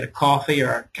caffeine, be it a coffee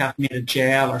or a caffeinated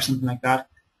gel or something like that,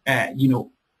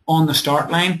 on the start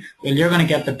line. Well, you're going to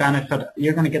get the benefit.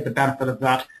 You're going to get the benefit of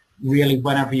that really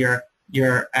whenever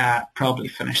you're probably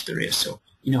finished the race. So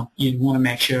you want to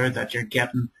make sure that you're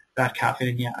getting that caffeine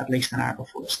in you at least an hour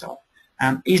before the start.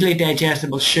 Easily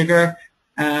digestible sugar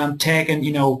taken.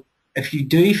 If you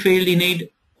do feel you need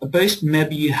a boost,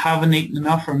 maybe you haven't eaten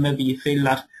enough, or maybe you feel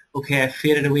that I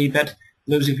faded a wee bit.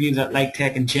 Those of you that like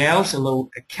taking gels,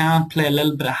 although it can play a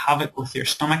little bit of havoc with your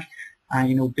stomach,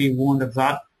 be warned of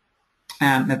that.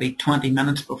 Maybe 20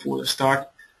 minutes before the start.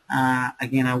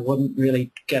 Again, I wouldn't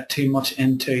really get too much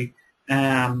into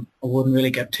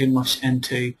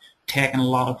taking a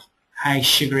lot of high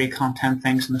sugary content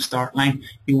things in the start line.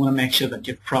 You want to make sure that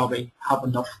you probably have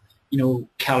enough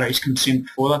calories consumed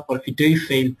before that. But if you do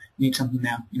feel you need something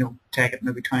now, take it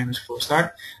maybe 20 minutes before the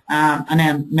start. And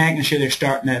then making sure they're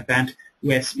starting the event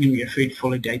with your food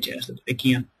fully digested.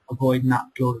 Again, avoiding that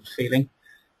bloated feeling.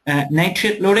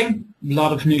 Nitrate loading, a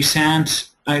lot of new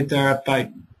science out there about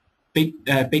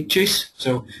beet juice,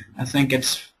 so I think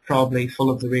it's probably full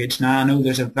of the rage now. I know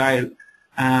there's a very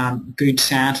good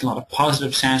science, a lot of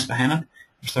positive science behind it.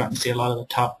 We're starting to see a lot of the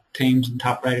top teams and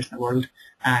top riders in the world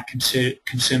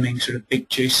consuming sort of beet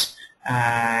juice,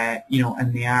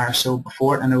 in the hour or so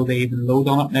before it. I know they even load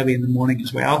on it maybe in the morning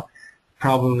as well.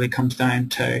 Probably comes down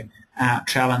to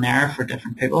trial and error for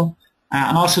different people.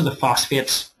 And also the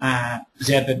phosphates,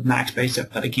 Z-Vid Max by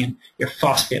Zip, that again, your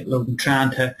phosphate loading,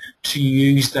 trying to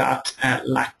use that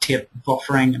lactate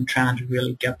buffering and trying to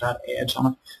really get that edge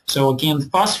on it. So again,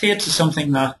 phosphates is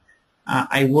something that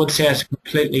I would say is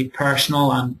completely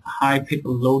personal on how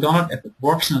people load on it. If it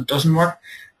works and it doesn't work,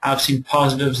 I've seen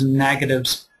positives and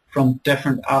negatives from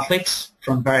different athletes,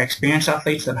 from very experienced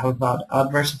athletes that have had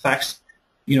adverse effects.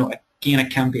 Again,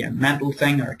 it can be a mental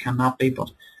thing or it cannot be,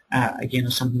 but again,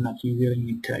 it's something that you really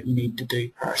need to do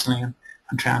personally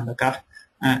and try and look at.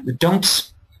 The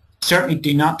don'ts: certainly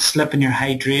do not slip in your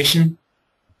hydration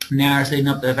in the hours leading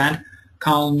up to the event.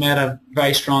 Colin made a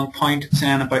very strong point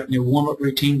saying about your warm-up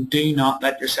routine. Do not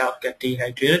let yourself get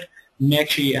dehydrated. Make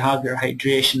sure you have your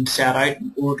hydration set out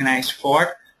and organised for it.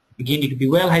 Again, you can be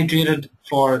well hydrated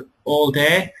for all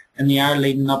day. In the hour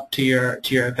leading up to your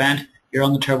event, you're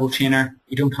on the turbo trainer.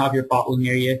 You don't have your bottle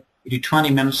near you. You do 20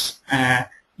 minutes.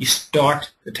 You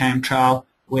start the time trial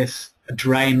with a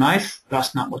dry mouth.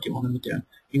 That's not what you want to be doing.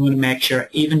 You want to make sure,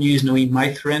 even using a wee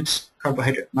mouth rinse,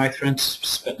 carbohydrate mouth rinse,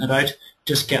 spitting it out,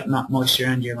 just getting that moisture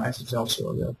into your mouth is also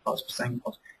a real positive thing,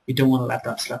 but you don't want to let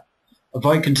that slip.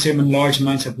 Avoid consuming large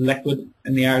amounts of liquid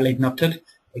in the hour leading up to it.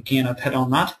 Again, I've hit on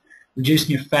that.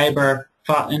 Reducing your fibre,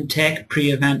 fat intake,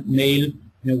 pre-event meal.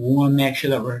 We want to make sure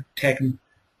that we're taking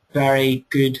very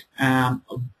good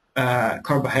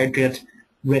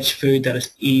carbohydrate-rich food that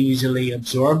is easily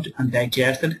absorbed and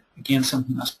digested. Again,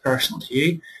 something that's personal to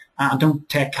you. And don't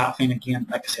take caffeine, again,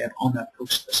 like I said, on the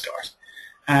post the start.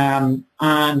 And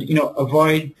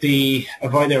avoid the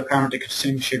requirement to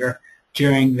consume sugar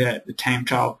during the time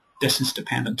trial, distance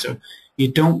dependent. So you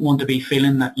don't want to be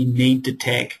feeling that you need to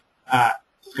take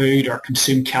food or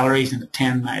consume calories in a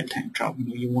 10-mile time trial.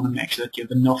 You want to make sure that you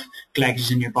have enough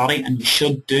glycogen in your body, and you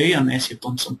should do, unless you've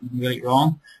done something really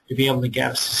wrong, to be able to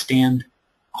get a sustained,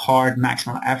 hard,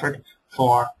 maximal effort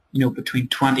for between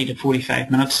 20 to 45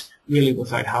 minutes, really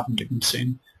without having to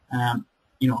consume a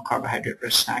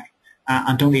carbohydrate-rich snack.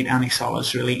 And don't eat any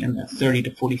solids really in the 30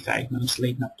 to 45 minutes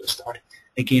leading up to the start.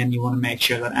 Again, you want to make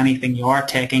sure that anything you are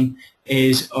taking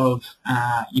is of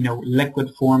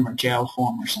liquid form or gel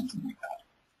form or something like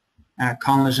that.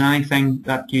 Colin, is there anything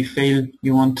that you feel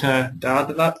you want to add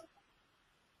to that?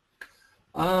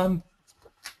 No,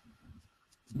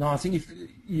 I think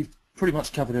you've pretty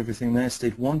much covered everything there,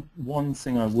 Steve. One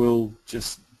thing I will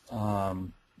just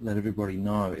let everybody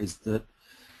know is that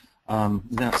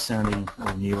without sounding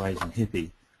all new age and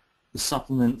hippie, the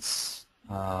supplements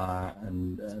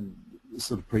and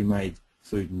sort of pre-made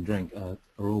food and drink are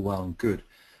all well and good,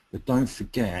 but don't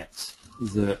forget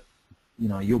that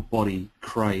your body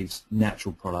craves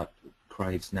natural product,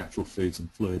 craves natural foods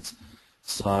and fluids.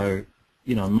 So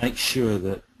make sure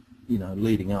that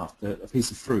leading up that a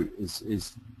piece of fruit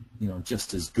is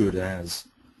just as good as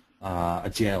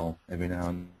a gel every now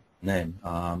and then.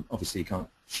 Obviously you can't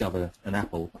shove an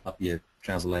apple up your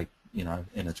trouser leg in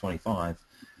a 25,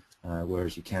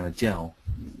 whereas you can a gel.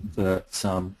 But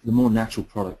the more natural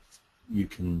product you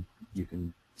can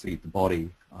feed the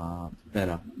body, the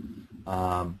better.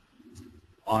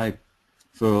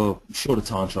 For shorter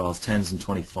time trials, 10s and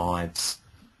 25s,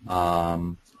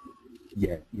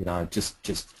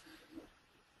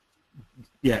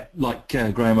 like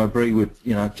Graham O'Brien with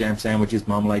jam sandwiches,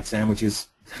 marmalade sandwiches,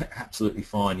 absolutely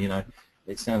fine.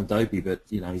 It sounds dopey, but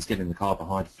he's getting the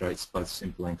carbohydrates, both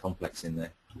simple and complex, in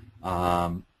there.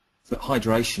 But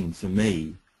hydration for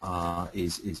me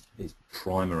is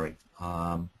primary.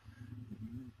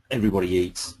 Everybody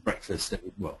eats breakfast.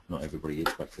 Well, not everybody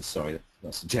eats breakfast. Sorry,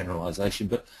 that's a generalisation.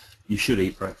 But you should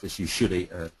eat breakfast. You should eat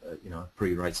a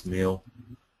pre-race meal.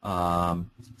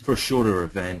 For a shorter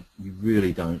event, you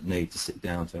really don't need to sit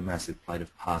down to a massive plate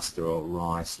of pasta or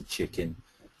rice or chicken.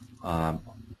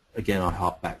 Again, I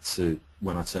hark back to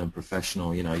when I turned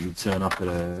professional. You turn up at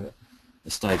a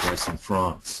stage race in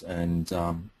France, and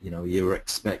you were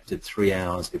expected 3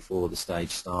 hours before the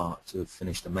stage start to have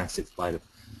finished a massive plate of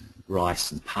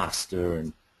rice and pasta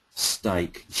and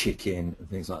steak, chicken, and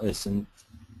things like this. And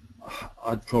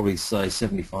I'd probably say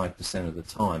 75% of the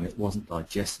time it wasn't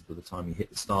digested by the time you hit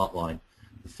the start line.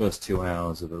 The first 2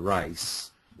 hours of a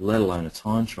race, let alone a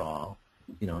time trial,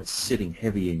 it's sitting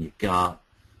heavy in your gut.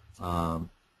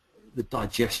 The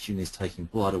digestion is taking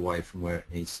blood away from where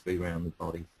it needs to be around the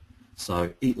body.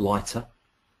 So eat lighter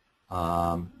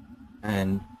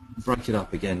and break it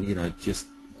up again, just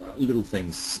little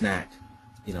things, snack,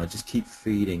 just keep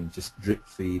feeding, just drip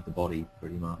feed the body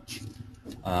pretty much.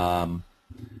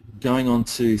 Going on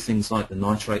to things like the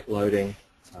nitrate loading,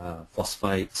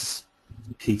 phosphates,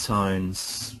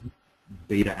 ketones,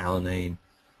 beta-alanine.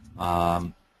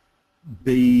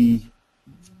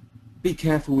 Be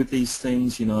careful with these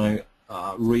things,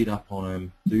 read up on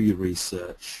them, do your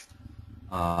research.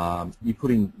 You're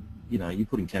putting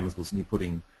chemicals and you're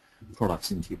putting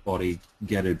products into your body.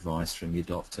 Get advice from your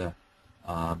doctor,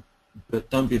 but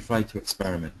don't be afraid to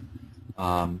experiment.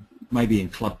 Maybe in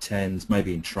club 10s,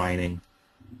 maybe in training.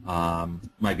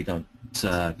 Maybe don't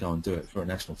go and do it for a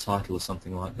national title or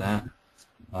something like that.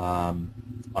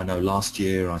 I know last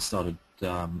year I started.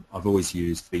 I've always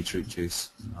used beetroot juice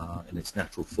in its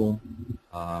natural form.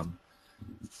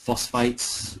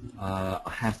 Phosphates I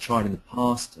have tried in the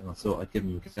past, and I thought I'd give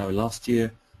them a go last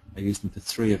year. I used them for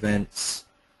 3 events.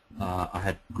 I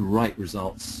had great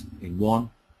results in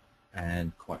one,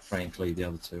 and quite frankly the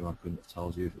other 2 I couldn't have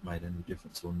told you if it made any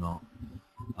difference or not.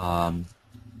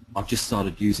 I've just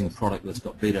started using a product that's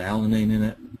got beta-alanine in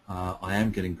it. I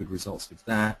am getting good results with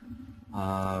that.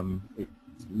 It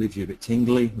leaves you a bit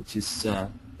tingly, which is a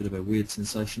bit of a weird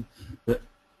sensation. But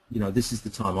this is the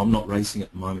time. I'm not racing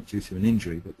at the moment due to an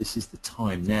injury, but this is the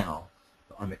time now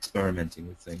that I'm experimenting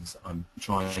with things, I'm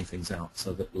trying things out,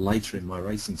 so that later in my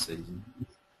racing season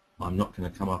I'm not going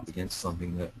to come up against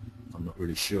something that I'm not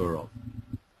really sure of.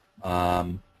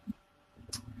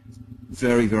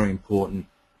 Very, very important,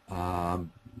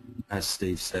 as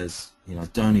Steve says,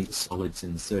 don't eat solids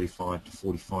in the 35 to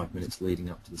 45 minutes leading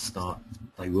up to the start.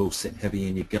 They will sit heavy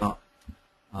in your gut,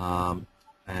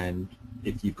 and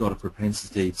if you've got a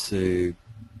propensity to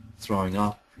throwing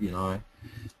up,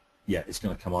 yeah, it's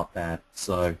going to come up bad.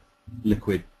 So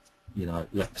liquid,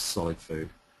 less solid food.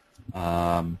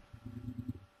 One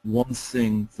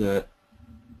thing that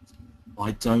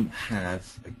I don't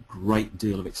have a great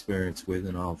deal of experience with,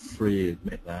 and I'll freely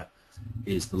admit that,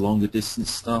 is the longer distance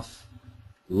stuff.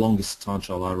 The longest time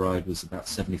trial I rode was about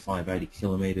 75, 80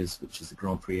 kilometres, which is the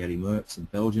Grand Prix Eddy Merckx in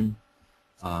Belgium.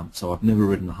 So I've never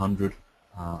ridden 100.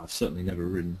 I've certainly never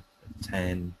ridden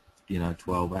 10,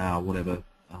 12 hour, whatever,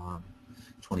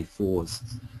 24s.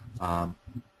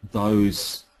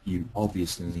 Those you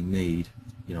obviously need,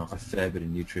 a fair bit of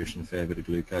nutrition, a fair bit of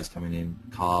glucose coming in,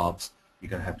 carbs. You're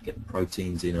going to have to get the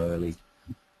proteins in early.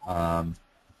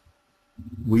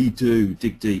 We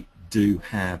Dig Deep do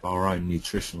have our own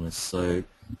nutritionists, so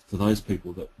for those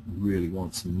people that really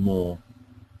want some more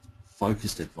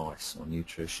focused advice on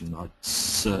nutrition, I'd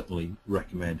certainly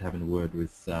recommend having a word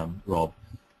with Rob.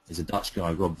 He's a Dutch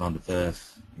guy, Rob van der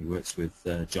Werf. He works with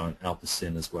Giant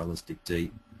Alpecin as well as Dig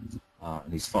Deep,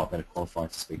 and he's far better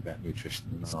qualified to speak about nutrition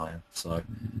than I am. So,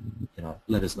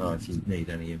 let us know if you need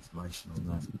any information on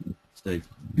that. Steve?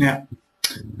 Yeah.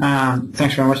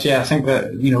 Thanks very much. Yeah, I think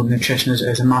that nutrition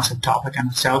is a massive topic in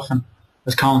itself, and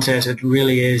as Colin says, it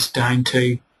really is down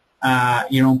to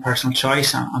your own personal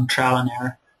choice and trial and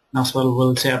error. And that's what I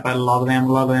will say about a lot of them.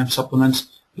 A lot of them supplements,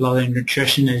 a lot of their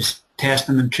nutrition is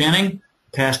testing and training,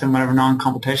 testing whatever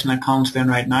non-competition that Colin's doing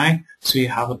right now, so you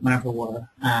have it whenever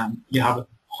you have it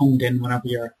honed in whenever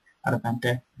you're at event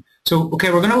day. So, okay,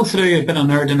 we're going to go through a bit on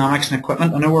aerodynamics and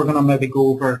equipment. I know we're going to maybe go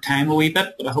over time a wee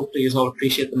bit, but I hope that you all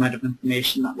appreciate the amount of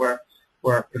information that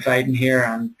we're providing here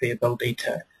and the ability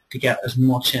to get as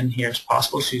much in here as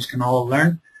possible so you can all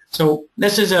learn. So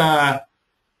this is a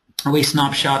wee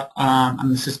snapshot,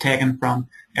 and this is taken from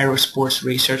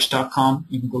aerosportsresearch.com.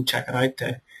 You can go check it out.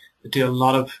 They do a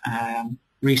lot of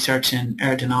research in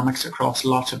aerodynamics across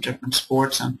lots of different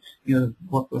sports, and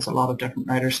work with a lot of different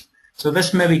riders. So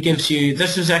this maybe gives you,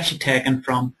 this is actually taken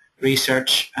from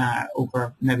research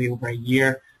over a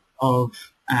year of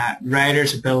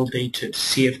riders' ability to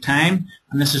save time,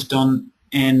 and this is done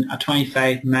in a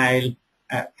 25-mile,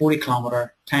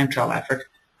 40-kilometre time trial effort,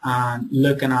 and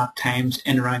looking at times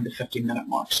in around the 50-minute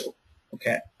mark. So,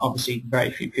 okay, obviously very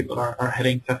few people are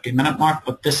hitting 50-minute mark,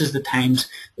 but this is the times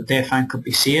that they found could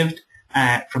be saved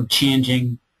from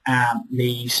changing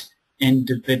these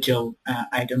individual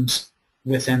items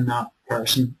within that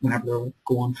person whenever they're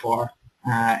going for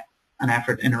an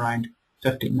effort in around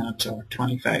 50 minutes or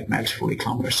 25 miles, 40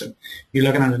 kilometres. So you're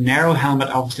looking at a narrow helmet.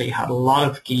 Obviously you had a lot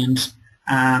of gains,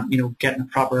 getting a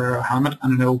proper aero helmet.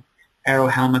 And I know aero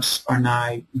helmets are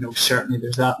now, certainly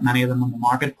there's that many of them on the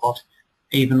market, but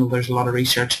even though there's a lot of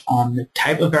research on the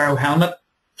type of aero helmet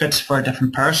fits for a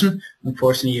different person,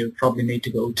 unfortunately you probably need to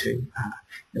go to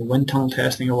wind tunnel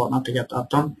testing or whatnot to get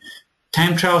that done.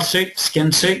 Time trial suit,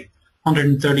 skin suit,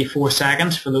 134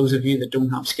 seconds. For those of you that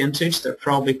don't have skin suits, they're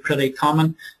probably pretty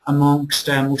common amongst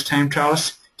most time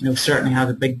trialists. Certainly has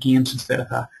a big gains instead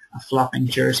of a flapping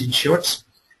jersey and shorts.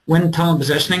 Wind tunnel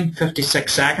positioning,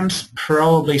 56 seconds.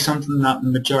 Probably something that the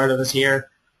majority of us here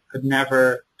could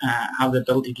never have the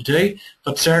ability to do.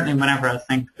 But certainly whenever I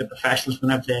think the professionals,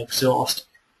 whenever they exhaust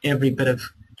every bit of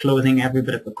clothing, every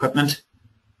bit of equipment,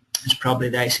 it's probably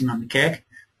the icing on the cake.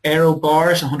 Aero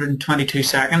bars, 122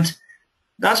 seconds.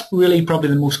 That's really probably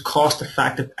the most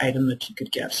cost-effective item that you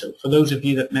could get. So for those of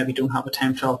you that maybe don't have a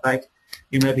time trial bike,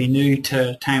 you may be new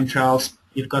to time trials,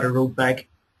 you've got a road bike,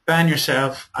 find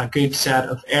yourself a good set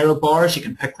of aero bars. You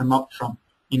can pick them up from,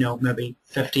 maybe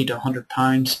 50 to 100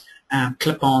 pounds.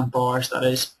 Clip-on bars, that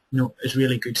is, is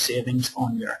really good savings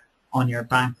on your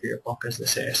bank or your buck, as they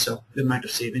say. So the amount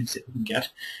of savings that you can get.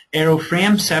 Aero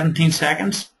frame, 17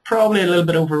 seconds. Probably a little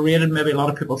bit overrated. Maybe a lot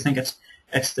of people think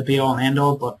it's the be-all and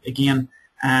end-all, but again,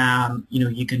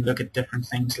 you can look at different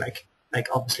things like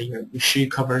obviously your shoe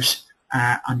covers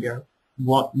and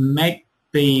what might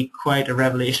be quite a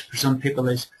revelation for some people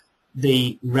is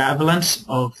the relevance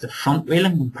of the front wheel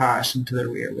in comparison to the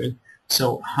rear wheel.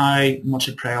 So how much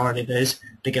a priority it is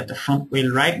to get the front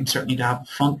wheel right, and certainly to have a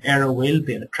front aero wheel,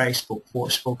 be it a tri-spoke,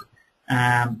 four-spoke,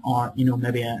 or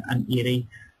maybe an 80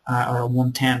 or a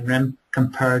 110 rim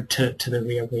compared to the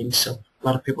rear wheel. So a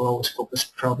lot of people always focus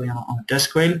probably on a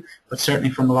disc wheel, but certainly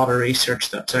from a lot of research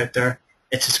that's out there,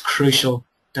 it's as crucial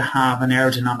to have an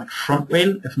aerodynamic front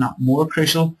wheel, if not more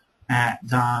crucial,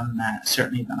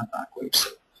 certainly than a back wheel. So,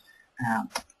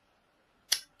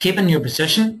 keeping your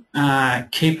position,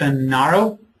 keeping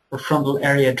narrow for frontal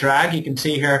area drag. You can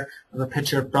see here a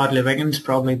picture of Bradley Wiggins,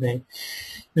 probably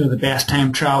the best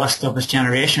time trialist of his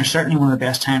generation, or certainly one of the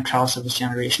best time trialists of his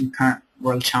generation, current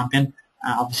world champion.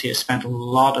 Obviously has spent a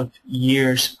lot of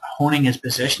years honing his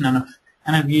position, and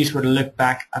if you were to look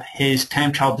back at his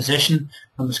time trial position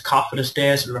from his confidence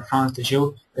days at La France des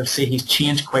Jeux, you'll see he's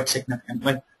changed quite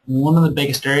significantly. One of the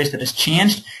biggest areas that has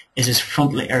changed is his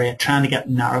frontal area, trying to get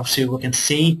narrow. So we can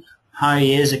see how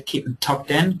he is at keeping tucked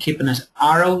in, keeping his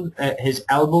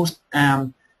elbows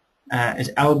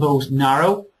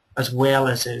narrow, as well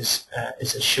as his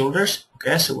shoulders.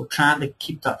 Okay, so we're trying to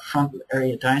keep that frontal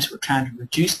area down. So we're trying to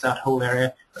reduce that whole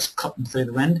area that's cutting through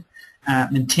the wind,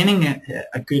 maintaining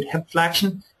a good hip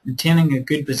flexion, maintaining a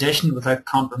good position without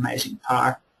compromising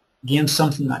power. Again,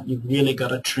 something that you've really got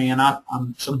to train at,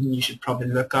 and something you should probably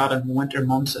look at in the winter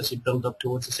months as you build up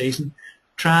towards the season.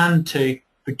 Trying to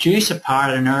produce a power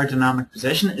at an aerodynamic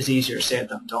position is easier said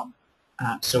than done.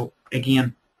 So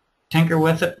again, tinker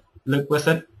with it, look with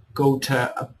it, go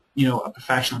to a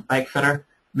professional bike fitter,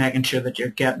 making sure that you're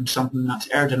getting something that's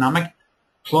aerodynamic,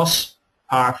 plus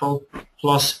powerful,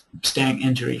 plus staying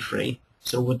injury free.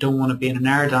 So we don't want to be in an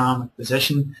aerodynamic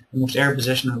position, the most air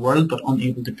position in the world, but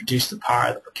unable to produce the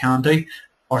power that we can do,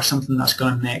 or something that's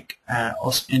going to make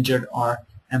us injured or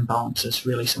imbalanced is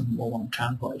really something we want to try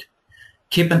and avoid.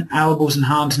 Keeping elbows and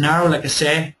hands narrow, like I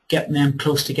say, getting them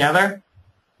close together,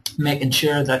 making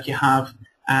sure that you have,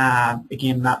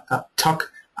 again, that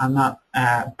tuck and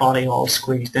that body all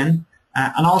squeezed in,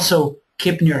 and also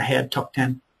keeping your head tucked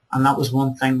in. And that was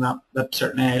one thing that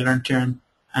certainly I learned during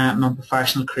my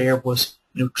professional career, was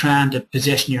trying to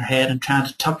position your head and trying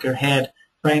to tuck your head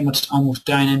very much almost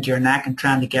down into your neck, and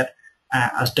trying to get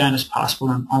as down as possible,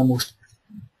 and almost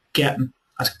getting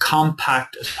as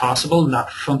compact as possible in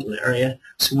that frontal area.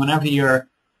 So whenever you're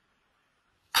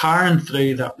powering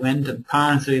through that wind and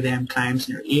powering through them times,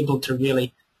 and you're able to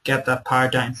really get that power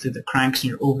down through the cranks and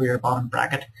you're over your bottom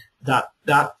bracket, that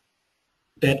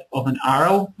bit of an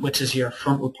arrow, which is your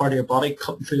frontal part of your body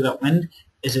cutting through that wind,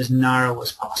 is as narrow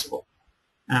as possible.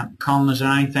 Colin, is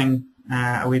there anything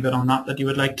a wee bit on that you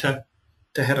would like to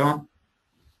hit on?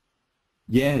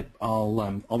 Yeah,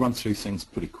 I'll run through things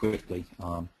pretty quickly.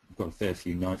 I've got a fair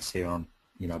few notes here on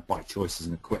bike choices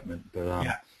and equipment, but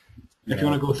yeah. If you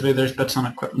want to go through, there's bits on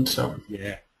equipment. So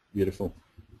yeah, beautiful.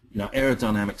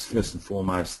 Aerodynamics first and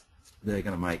foremost, they're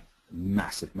going to make a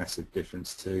massive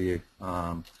difference to you.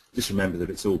 Just remember that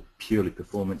it's all purely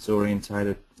performance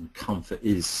orientated, and comfort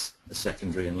is a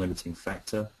secondary and limiting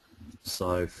factor.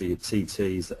 So for your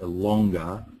TTs that are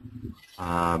longer,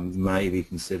 maybe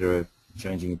consider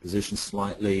changing your position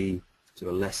slightly to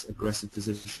a less aggressive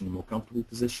position, a more comfortable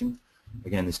position.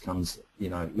 Again, this comes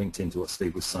linked into what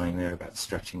Steve was saying there about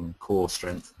stretching and core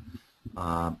strength.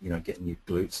 Getting your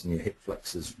glutes and your hip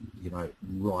flexors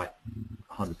right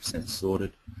 100%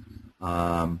 sorted.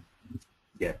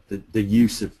 Yeah, the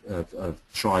use of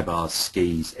tri-bars,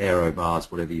 skis, aero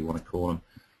bars, whatever you want to call them,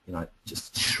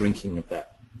 just shrinking of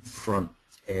that front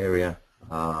area,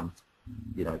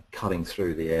 cutting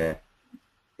through the air.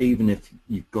 Even if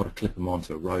you've got to clip them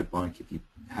onto a road bike, if you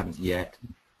haven't yet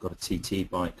got a TT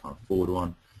bike, can't afford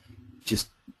one, just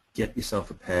get yourself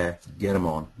a pair, get them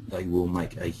on. They will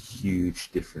make a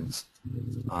huge difference.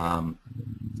 I'll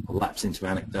lapse into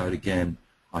anecdote again.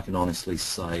 I can honestly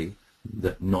say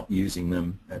that not using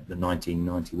them at the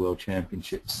 1990 World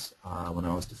Championships, when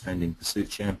I was defending Pursuit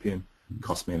Champion,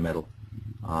 cost me a medal.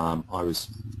 I was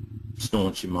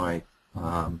staunch in my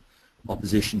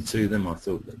opposition to them. I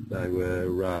thought that they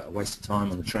were a waste of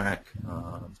time on the track.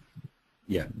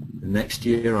 Yeah, the next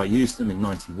year I used them in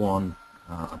 91.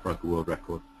 I broke a world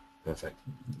record. Perfect.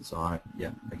 So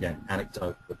yeah, again,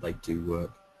 anecdote, but they do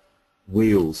work.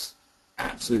 Wheels,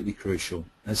 absolutely crucial.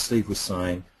 As Steve was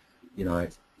saying,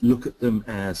 look at them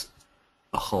as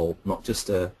a whole, not just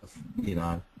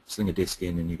sling a disc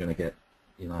in and you're going to get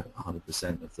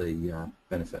 100% of the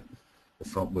benefit. The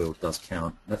front wheel does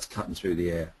count. That's cutting through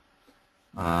the air.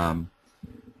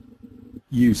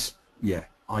 Use,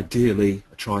 ideally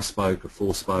a tri-spoke, a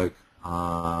four-spoke.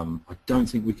 I don't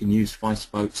think we can use 5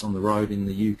 spokes on the road in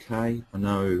the UK. I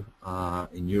know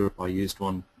in Europe I used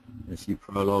one in a few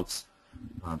prologues.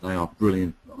 They are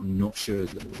brilliant. I'm not sure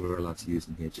that we're allowed to use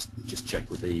them here. Just check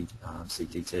with the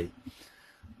CTT.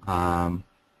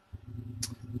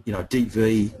 Deep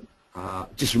V.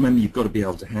 Just remember you've got to be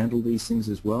able to handle these things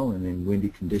as well, and in windy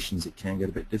conditions it can get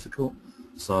a bit difficult.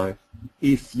 So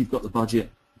if you've got the budget,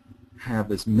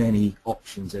 have as many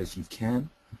options as you can.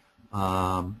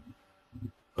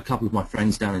 A couple of my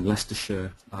friends down in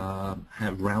Leicestershire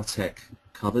have Rautech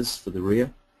covers for the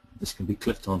rear. This can be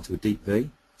clipped onto a deep V,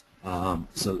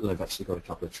 so they've actually got a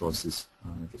couple of choices.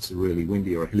 If it's a really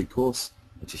windy or a hilly course,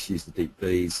 they just use the deep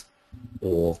Vs,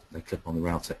 or they clip on the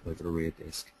Rautech over the rear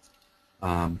disc.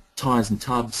 Tyres and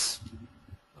tubs.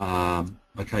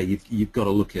 Okay, you've got to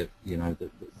look at, you know,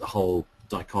 the whole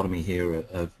dichotomy here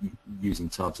of using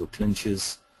tubs or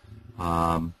clinchers.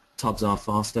 Tubs are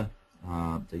faster.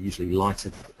 They're usually lighter,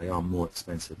 but they are more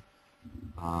expensive.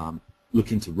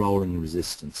 Look into rolling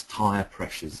resistance, tyre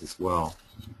pressures as well.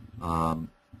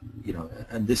 You know,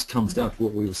 and this comes down to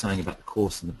what we were saying about the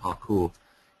course and the parkour.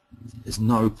 There's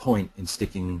no point in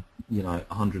sticking, you know,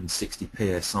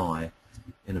 160 psi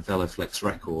in a VeloFlex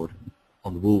record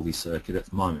on the Wolvie circuit at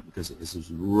the moment, because it is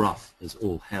as rough as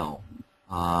all hell.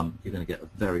 You're going to get a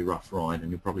very rough ride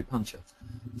and you'll probably puncture.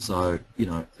 So, you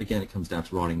know, again, it comes down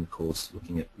to riding the course,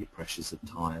 looking at your pressures of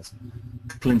tyres.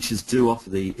 Clinchers do offer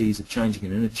the ease of changing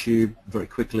an inner tube very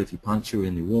quickly if you puncture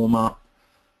in the warm-up,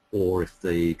 or if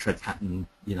the tread pattern,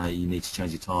 you know, you need to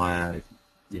change your tyre, if,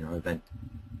 you know,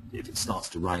 if it starts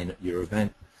to rain at your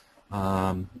event.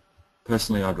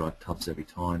 Personally, I'd ride tubs every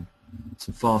time.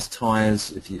 Some fast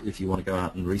tyres if you want to go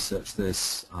out and research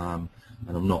this, and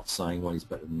I'm not saying one is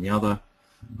better than the other.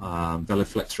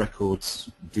 VeloFlex records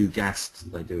do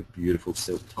gassed, they do a beautiful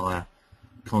silk tyre.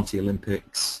 Conti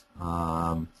Olympics,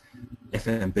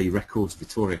 FMB records,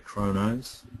 Vittoria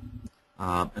Chronos,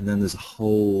 and then there's a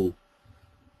whole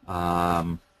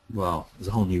well, there's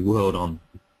a whole new world on,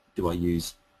 do I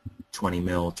use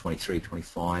 20mm, 23,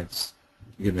 25s?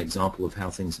 To give an example of how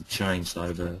things have changed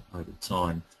over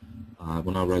time.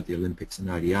 When I rode the Olympics in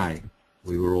 '88,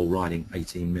 we were all riding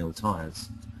 18mm tyres.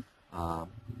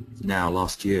 Now,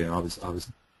 last year, I was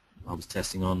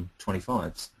testing on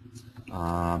 25s.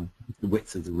 The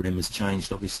width of the rim has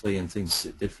changed, obviously, and things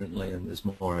sit differently, and there's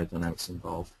more aerodynamics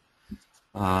involved.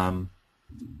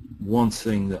 One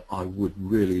thing that I would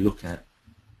really look at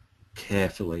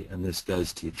carefully, and this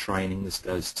goes to your training, this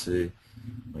goes to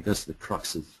the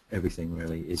crux of everything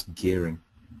really, is gearing.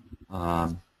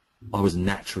 I was a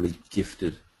naturally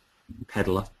gifted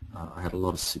pedaler. I had a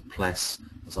lot of souplesse.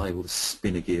 I was able to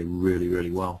spin a gear really,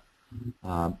 really well.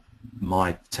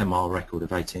 My 10-mile record of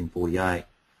 18:48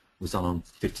 was done on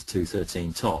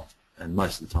 52:13 top, and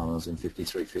most of the time I was in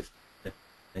 52:15,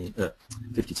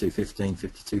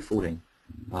 52:14.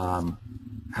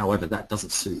 However, that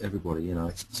doesn't suit everybody. You know,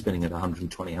 spinning at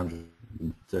 120,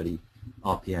 130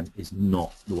 RPM is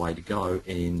not the way to go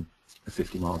in a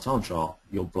 50-mile time trial.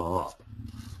 You'll blow up.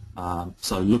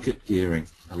 So look at gearing.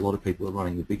 A lot of people are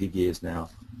running the bigger gears now.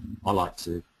 I like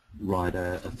to ride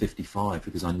a 55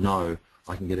 because I know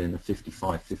I can get in a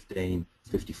 55-15,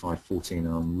 55-14, and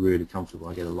I'm really comfortable.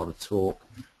 I get a lot of torque,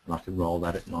 and I can roll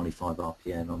that at 95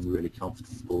 RPM. I'm really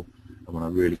comfortable, and when I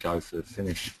really go for the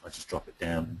finish, I just drop it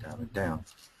down and down and down.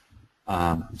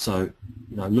 So,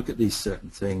 you know, look at these certain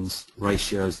things,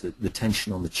 ratios, the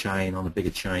tension on the chain, on a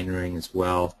bigger chain ring as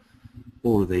well.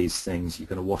 All of these things, you're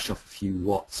going to wash off a few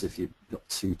watts if you've got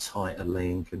too tight a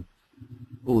link, and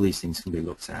all these things can be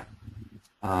looked at.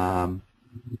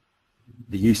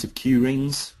 The use of Q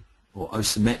rings or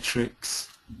isometrics.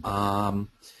 I'm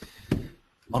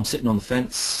sitting on the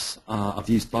fence. I've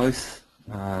used both.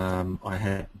 I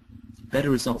had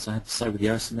better results, I have to say, with the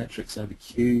isometrics over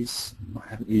Qs. I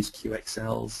haven't used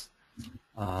QXLs.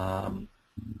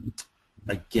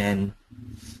 Again,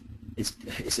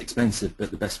 it's expensive,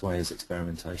 but the best way is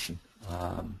experimentation.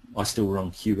 I still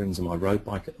run Q rings on my road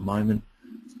bike at the moment.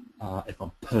 If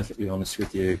I'm perfectly honest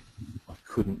with you, I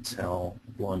couldn't tell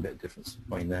a blind bit of difference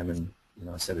between them and, you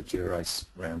know, a set of Dura-Ace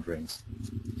round rings.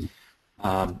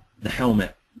 The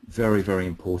helmet, very, very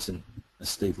important. As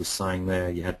Steve was saying there,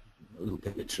 you had a little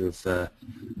picture of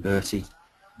Bertie.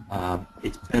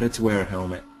 It's better to wear a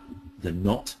helmet than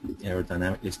not,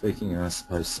 aerodynamically speaking, and I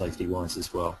suppose safety-wise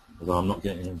as well. Although I'm not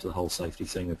getting into the whole safety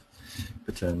thing of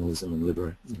paternalism and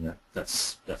liberty. You know,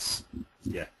 that's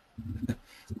yeah, a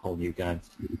whole new game.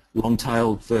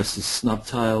 Long-tailed versus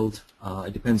snub-tailed.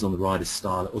 It depends on the rider's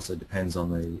style. It also depends on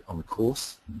the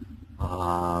course.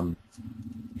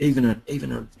 Even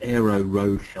an aero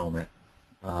road helmet,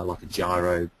 like a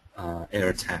gyro air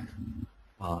attack,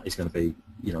 is going to be,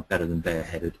 you know, better than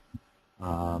bareheaded.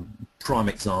 Prime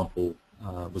example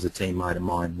was a teammate of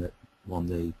mine that won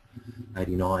the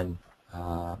 '89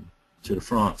 Tour de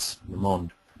France, Le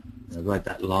Monde. You know, rode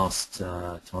that last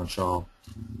time trial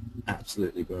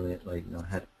absolutely brilliantly. You know,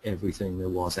 had everything there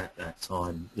was at that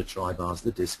time: the tri-bars,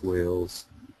 the disc wheels,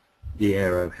 the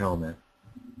aero helmet.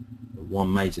 The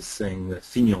one major thing that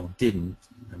Fignon didn't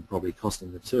and probably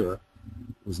costing the tour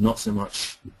was not so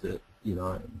much the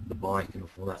the bike and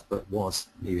all that, but was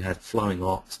he had flowing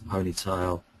locks,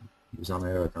 ponytail, he was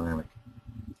unaerodynamic.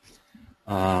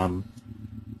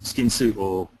 Skin suit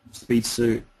or speed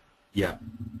suit, yeah,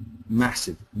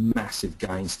 massive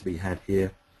gains to be had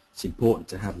here. It's important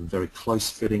to have a very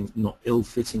close-fitting, not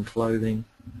ill-fitting clothing.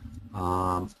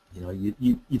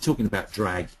 You're talking about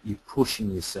drag. You're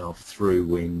pushing yourself through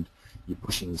wind. You're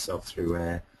pushing yourself through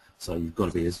air. So you've got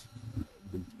to be as,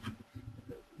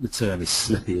 the term is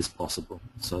slippy as possible.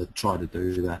 So try to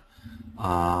do that.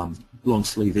 Long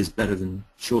sleeve is better than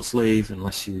short sleeve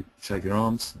unless you shave your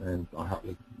arms, and I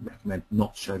highly recommend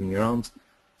not shaving your arms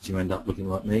because you end up looking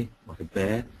like me, like a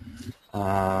bear.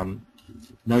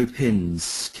 No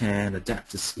pins can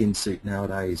adapt a skin suit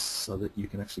nowadays so that you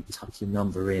can actually tuck your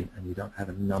number in and you don't have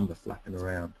a number flapping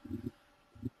around.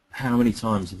 How many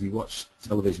times have you watched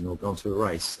television or gone to a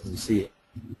race and you see it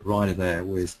rider there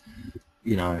with,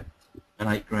 an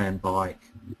 £8 bike,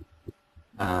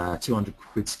 200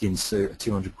 quid skin suit, a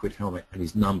 200 quid helmet, and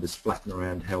his number's flapping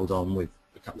around held on with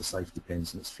a couple of safety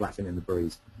pins and it's flapping in the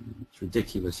breeze? It's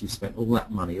ridiculous. You've spent all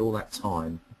that money, all that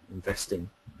time investing,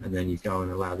 and then you go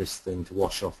and allow this thing to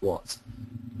wash off watts.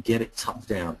 Get it tucked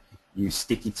down. Use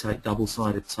sticky tape,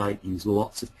 double-sided tape, use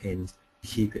lots of pins,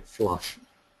 keep it flush.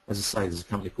 As I say, there's a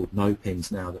company called No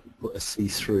Pins now that will put a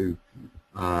see-through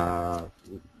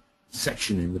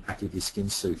section in the back of your skin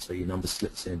suit so your number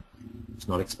slips in. It's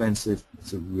not expensive.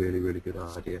 It's a really, really good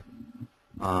idea.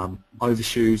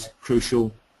 Overshoes,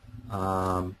 crucial.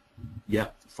 Yeah,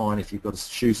 fine if you've got a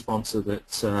shoe sponsor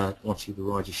that wants you to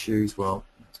ride your shoes. Well,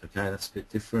 okay, that's a bit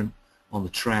different. On the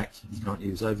track, you can't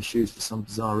use overshoes for some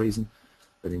bizarre reason,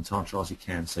 but in time trials you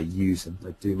can, so use them.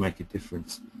 They do make a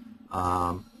difference.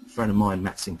 A friend of mine,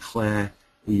 Matt Sinclair,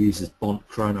 he uses Bont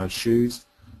Chrono shoes,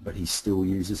 but he still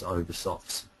uses over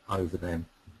socks over them.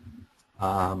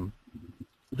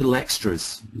 Little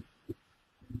extras,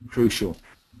 crucial.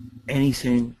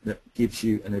 Anything that gives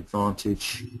you an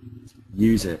advantage,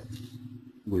 use it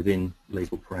within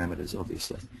legal parameters,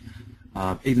 obviously.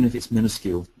 Even if it's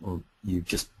minuscule or you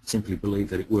just simply believe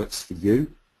that it works for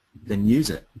you, then use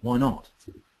it. Why not?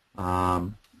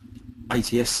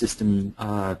 ATS system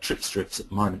trick strips at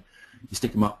the moment, you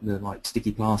stick them up, they're like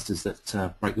sticky plasters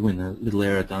that break the wind. They're little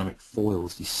aerodynamic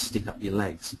foils you stick up your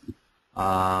legs.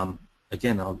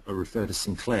 Again, I'll refer to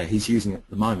Sinclair. He's using it at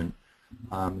the moment,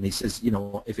 and he says, you know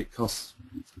what, if it costs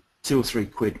 2 or 3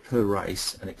 quid per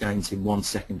race and it gains him 1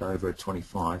 second over a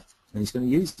 25, then he's going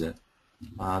to use it.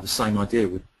 The same idea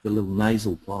with the little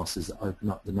nasal plasters that open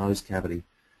up the nose cavity,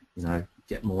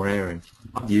 get more air in.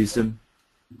 I've used them.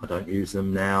 I don't use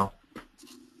them now,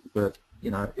 but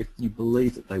if you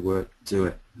believe that they work, do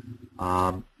it.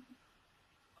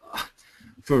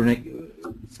 For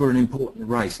an important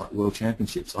race like World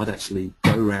Championships, I'd actually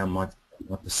go around my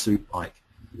pursuit bike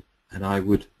and I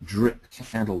would drip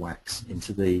candle wax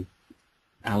into the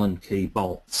Allen key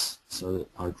bolts so that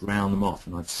I'd round them off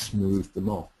and I'd smooth them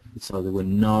off. So there were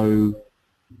no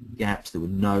gaps, there were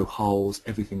no holes,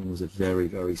 everything was a very,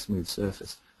 very smooth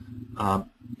surface.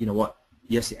 You know what,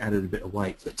 yes, it added a bit of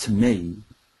weight, but to me,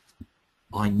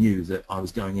 I knew that I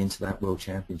was going into that World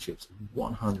Championships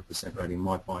 100% ready.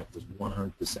 My bike was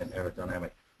 100%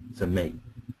 aerodynamic for me,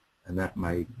 and that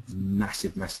made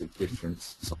massive, massive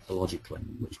difference psychologically,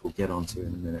 which we'll get onto in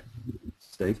a minute.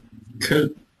 Steve? Cool.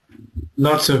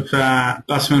 Lots of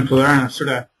info there, and it sort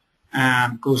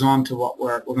of goes on to what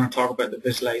we're going to talk about, the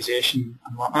visualization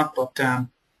and whatnot. But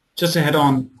just to head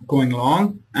on going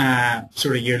along,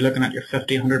 sort of you're looking at your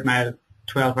 50, 100 mile,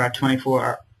 12-hour,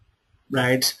 24-hour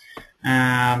rides.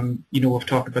 We've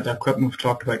talked about the equipment, we've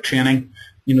talked about training.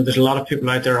 There's a lot of people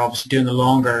out there obviously doing the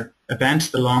longer events,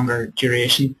 the longer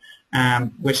duration,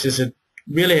 which is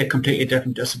really a completely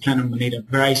different discipline, and we need a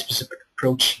very specific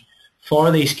approach for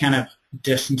these kind of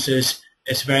distances.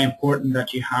 It's very important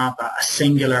that you have a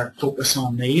singular focus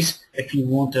on these if you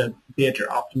want to be at your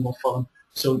optimal for them.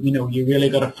 So, you really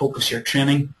got to focus your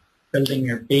training, building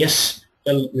your base,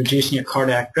 reducing your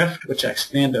cardiac drift, which I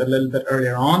explained a little bit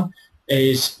earlier on,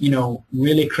 is,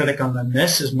 really critical in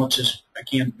this as much as,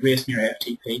 again, raising your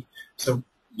FTP. So,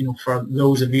 for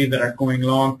those of you that are going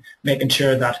along, making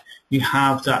sure that you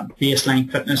have that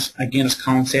baseline fitness, again, as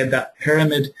Colin said, that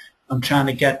pyramid, I'm trying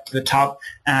to get to the top.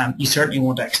 You certainly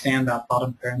want to extend that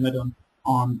bottom pyramid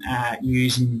on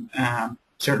using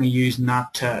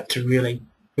that to really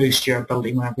boost your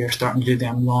ability whenever you're starting to do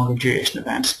them longer duration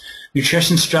events.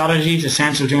 Nutrition strategies,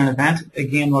 essential during an event.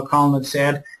 Again, what Colin had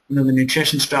said, the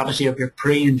nutrition strategy of your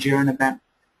pre and during event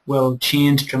will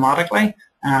change dramatically.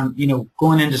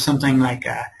 Going into something like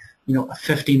a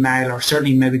 50 mile, or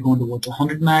certainly maybe going towards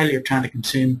 100 mile, you're trying to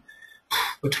consume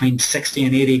between 60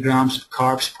 and 80 grams of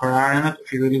carbs per hour in it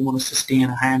if you really want to sustain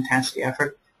a high intensity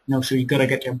effort. So you've got to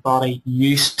get your body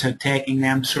used to taking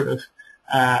them sort of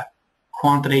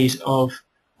quantities of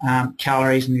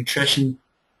calories and nutrition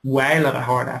while at a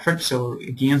hard effort. So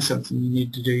again, something you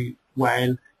need to do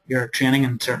while you're training,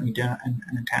 and certainly doing it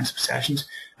in intensive sessions.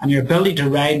 And your ability to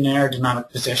ride an aerodynamic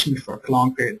position for a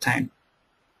long period of time.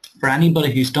 For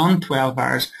anybody who's done 12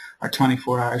 hours or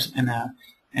 24 hours in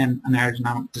an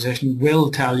aerodynamic position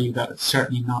will tell you that it's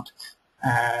certainly not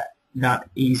that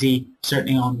easy,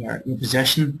 certainly on your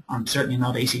position, and certainly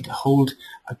not easy to hold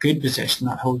a good position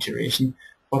that whole duration.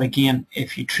 But again,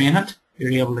 if you train it,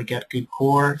 you're able to get good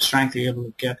core strength, you're able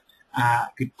to get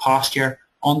good posture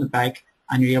on the bike,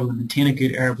 and you're able to maintain a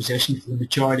good air position for the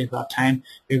majority of that time.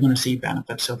 You're going to see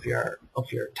benefits of your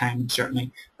time, and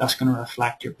certainly that's going to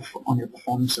reflect on your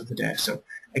performance of the day. So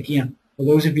again, for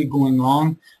those of you going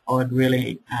long, I would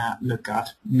really look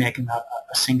at making that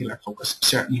a singular focus,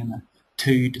 certainly in the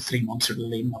 2 to 3 months sort of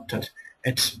leading up to it.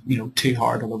 It's too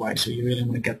hard otherwise, so you really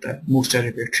want to get the most out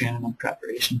of your training and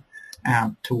preparation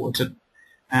towards it.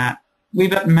 We've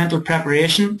got mental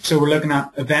preparation, so we're looking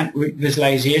at event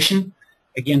visualization.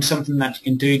 Again, something that you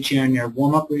can do during your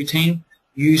warm-up routine.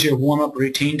 Use your warm-up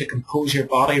routine to compose your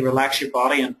body, relax your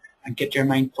body, and get your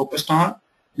mind focused on it.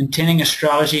 Maintaining a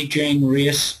strategy during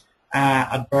race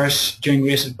adverse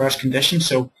conditions.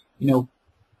 So,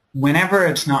 whenever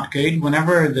it's not good,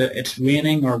 whenever it's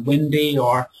raining or windy,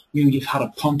 or you've had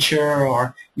a puncture,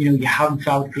 or you haven't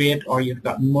felt great, or you've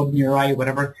got mud in your eye,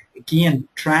 whatever. Again,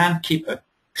 try and keep a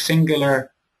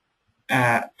singular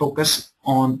focus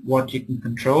on what you can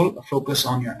control, a focus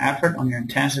on your effort, on your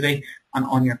intensity, and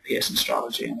on your pace and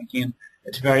strategy. And again,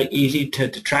 it's very easy to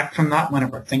detract from that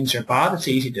whenever things are bad. It's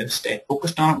easy to stay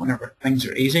focused on it whenever things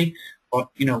are easy. But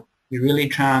you really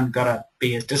try and gotta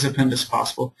be as disciplined as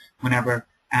possible whenever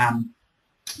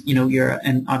you're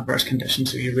in adverse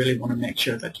conditions. So you really want to make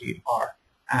sure that you are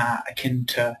akin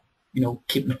to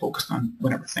keeping focused on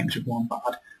whenever things are going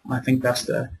bad. And I think that's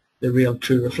the real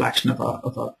true reflection of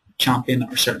a champion,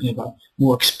 or certainly of a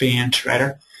more experienced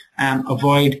rider.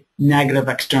 Avoid negative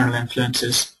external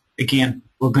influences. Again,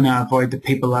 we're going to avoid the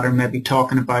people that are maybe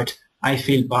talking about, I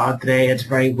feel bad today, it's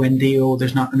very windy, oh,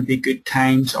 there's not going to be good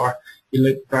times, or you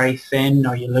look very thin,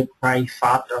 or you look very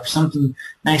fat, or something,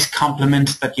 nice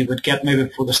compliments that you would get maybe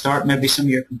before the start. Maybe some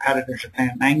of your competitors are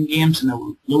playing mind games,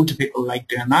 and loads of people like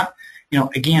doing that.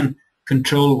 Again,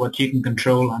 control what you can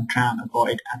control and try and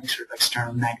avoid any sort of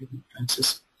external negative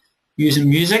influences. Using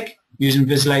music, using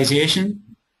visualization,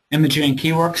 imagery and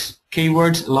keywords.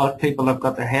 A lot of people have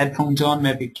got their headphones on,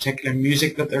 maybe particular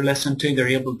music that they're listening to. They're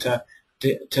able to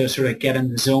sort of get in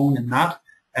the zone in that.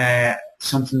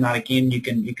 Something that again you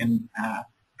can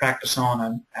practice on,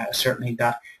 and certainly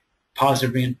that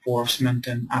positive reinforcement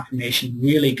and affirmation,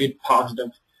 really good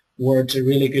positive words, a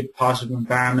really good positive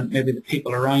environment. Maybe the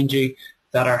people around you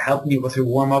that are helping you with your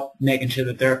warm-up, making sure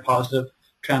that they're positive,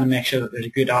 trying to make sure that there's a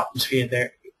good atmosphere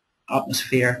there.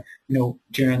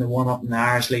 During the warm-up and the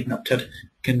hours leading up to it,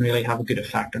 can really have a good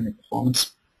effect on your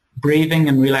performance. Breathing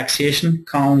and relaxation,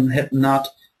 Colin hitting that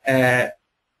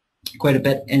quite a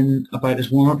bit in about his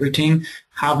warm-up routine.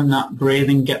 Having that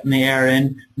breathing, getting the air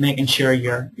in, making sure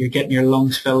you're getting your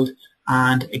lungs filled,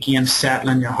 and again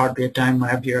settling your heart rate down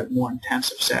whenever you're at more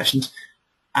intensive sessions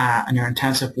and your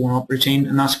intensive warm-up routine,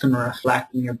 and that's going to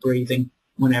reflect in your breathing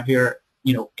whenever you're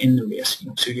in the race.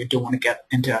 So you don't want to get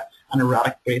into an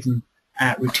erratic breathing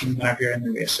routine whenever you're in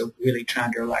the race. So really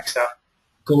trying to relax that.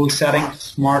 Goal setting,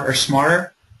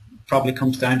 smarter, probably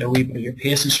comes down to a wee bit of your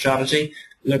pace and strategy,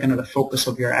 looking at the focus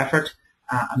of your effort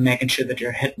and making sure that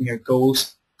you're hitting your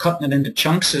goals, cutting it into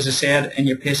chunks, as I said, in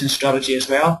your pace and strategy as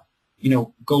well.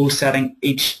 Goal setting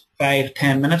each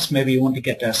 5-10 minutes. Maybe you want to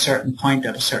get to a certain point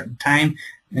at a certain time,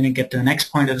 and then you get to the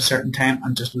next point at a certain time,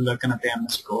 and just looking at them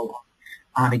as you go along.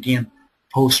 And again,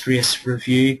 post-race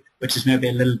review, which is maybe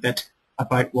a little bit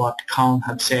about what Colin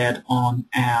had said on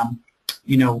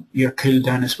your cool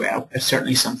down as well. It's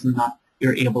certainly something that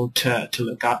you're able to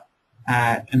look at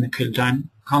in the cool down.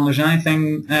 Colin, is there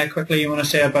anything quickly you want to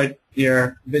say about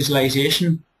your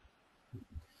visualization?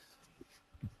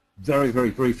 Very, very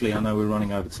briefly, I know we're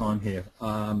running over time here.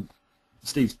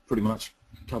 Steve's pretty much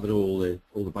covered all the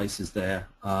bases there.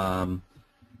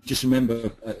 Just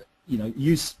remember,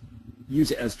 use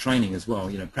it as training as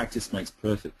well. Practice makes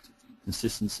perfect.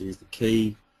 Consistency is the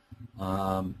key.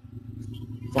 5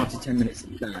 to 10 minutes a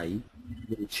day,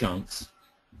 little chunks,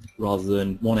 rather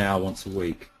than 1 hour once a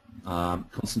week.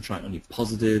 Concentrate on your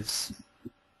positives.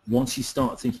 Once you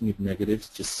start thinking of negatives,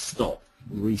 just stop,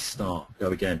 restart, go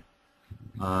again.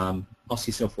 Ask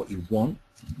yourself what you want.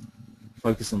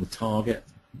 Focus on the target,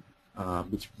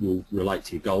 which will relate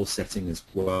to your goal setting as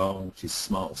well, which is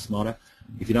smart or smarter.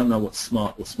 If you don't know what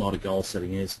smart or smarter goal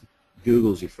setting is,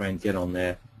 Google's your friend. Get on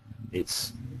there.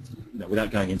 It's,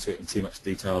 without going into it in too much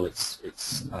detail, it's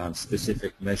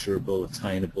specific, measurable,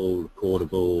 attainable,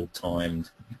 recordable, timed,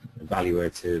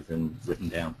 evaluative, and written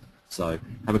down. So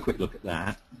have a quick look at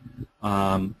that.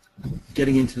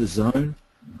 Getting into the zone,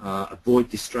 avoid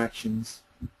distractions,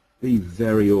 be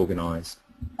very organized.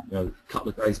 A couple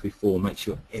of days before, make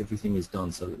sure everything is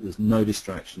done so that there's no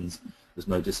distractions, there's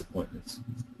no disappointments.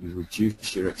 You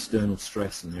reduce your external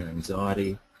stress and your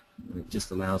anxiety, and it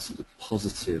just allows for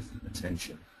positive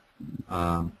attention.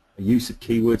 A use of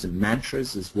keywords and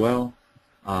mantras as well.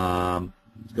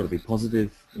 It's got to be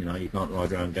positive. You can't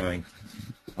ride around going,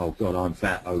 "Oh God, I'm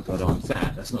fat. Oh God, I'm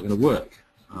fat." That's not going to work.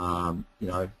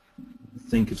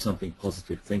 Think of something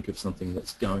positive. Think of something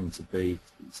that's going to be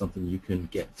something you can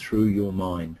get through your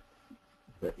mind,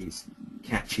 that is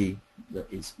catchy,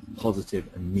 that is positive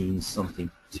and means something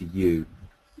to you.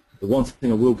 The one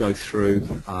thing I will go through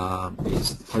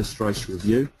is post-race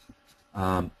review.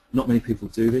 Not many people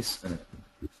do this, and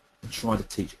I try to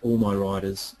teach all my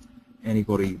riders,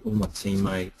 anybody, all my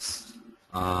teammates,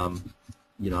 try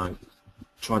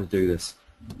to do this.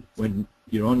 When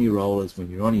you're on your rollers, when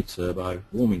you're on your turbo,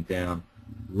 warming down,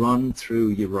 run through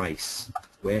your race.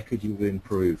 Where could you have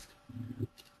improved?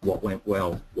 What went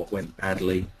well? What went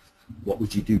badly? What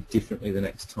would you do differently the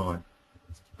next time?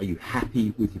 Are you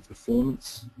happy with your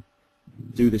performance?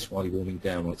 Do this while you're warming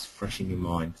down, while it's fresh in your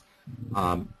mind.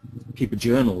 Keep a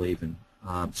journal even.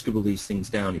 Scribble these things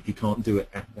down if you can't do it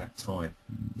at that time.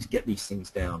 Just get these things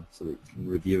down so that you can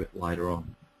review it later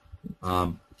on.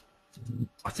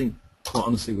 I think, quite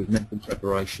honestly, with mental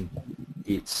preparation,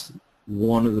 it's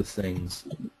one of the things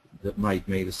that made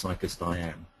me the cyclist I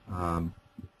am.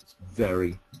 It's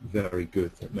very, very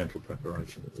good at mental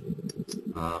preparation.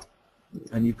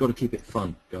 And you've got to keep it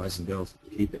fun, guys and girls.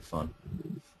 Keep it fun.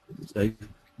 Steve?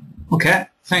 Okay,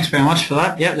 thanks very much for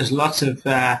that. Yeah, there's lots of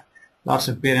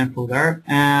great info there.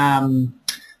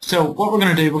 So what we're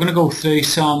going to do, we're going to go through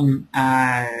some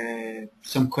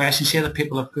questions here that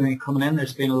people have been coming in.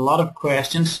 There's been a lot of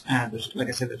questions. Like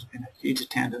I said, there's been a huge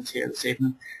attendance here this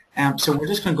evening. So we're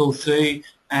just going to go through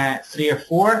 3 or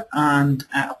 4, and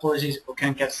apologies if we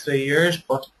can't get through yours,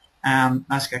 but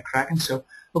let's get cracking. So,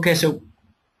 okay, so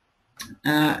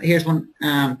here's one,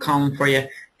 Colin, for you.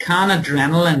 Can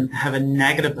adrenaline have a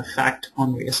negative effect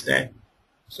on race day?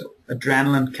 So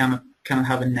adrenaline can it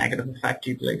have a negative effect,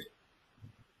 do you believe?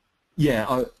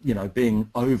 Yeah, being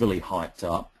overly hyped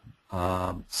up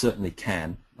certainly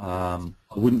can. I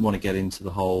wouldn't want to get into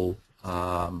the whole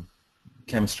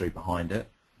chemistry behind it,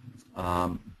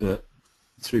 but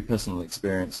through personal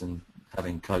experience and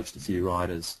having coached a few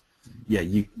riders, yeah,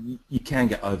 you can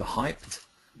get overhyped,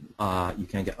 you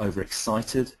can get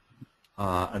overexcited,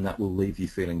 and that will leave you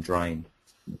feeling drained.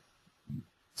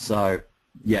 So,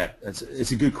 yeah,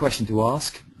 it's a good question to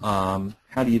ask.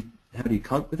 How do you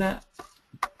cope with that?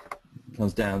 It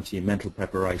comes down to your mental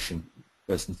preparation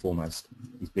first and foremost.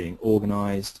 Is being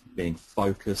organised, being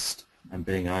focused, and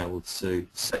being able to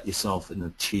set yourself an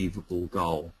achievable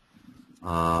goal.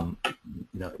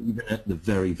 Even at the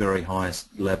very, very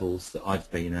highest levels that I've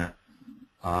been at,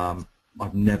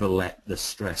 I've never let the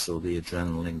stress or the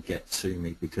adrenaline get to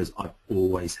me because I've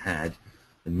always had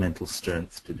the mental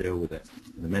strength to deal with it.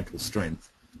 And the mental strength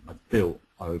I've built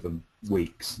over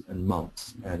weeks and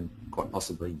months and quite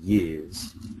possibly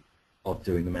years of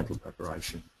doing the mental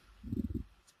preparation.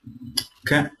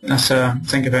 Okay,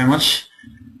 thank you very much.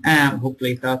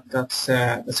 Hopefully that's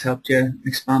helped you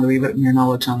expand a wee bit in your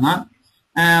knowledge on that.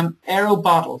 Aero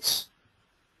bottles,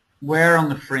 where on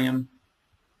the frame?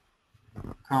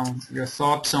 Colin, your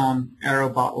thoughts on aero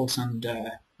bottles, and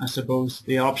I suppose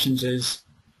the options is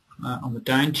on the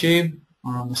down tube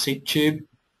or on the seat tube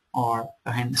or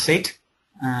behind the seat.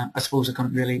 I suppose it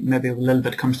can really, maybe a little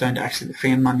bit comes down to actually the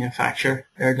frame manufacturer,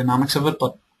 aerodynamics of it,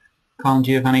 but Colin,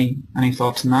 do you have any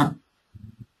thoughts on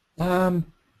that?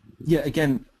 Yeah,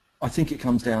 again, I think it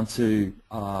comes down to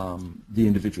the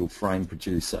individual frame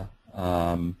producer.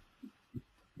 Some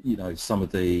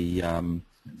of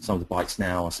the bikes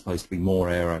now are supposed to be more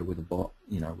aero with a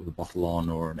bottle on,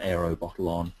 or an aero bottle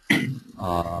on.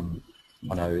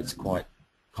 I know it's quite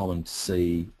common to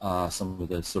see some of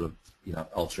the sort of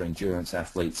ultra endurance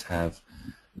athletes have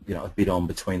a bit on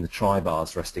between the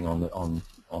tri-bars resting on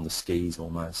the skis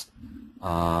almost.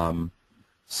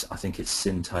 I think it's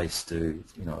Syntace to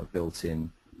a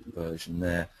built-in version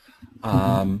there.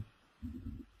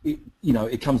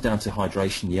 It comes down to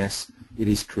hydration. Yes, it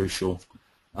is crucial.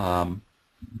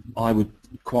 I would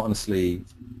quite honestly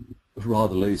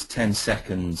rather lose 10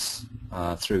 seconds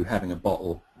through having a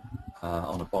bottle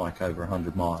on a bike over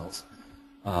 100 miles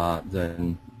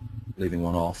than leaving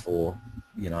one off, or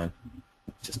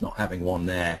just not having one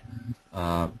there,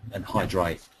 and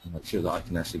hydrate and make sure that I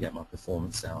can actually get my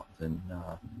performance out, than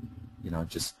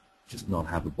just not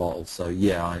have a bottle. So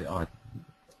yeah,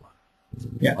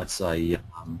 I'd say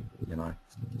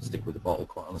stick with the bottle,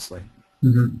 quite honestly.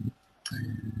 Mm-hmm.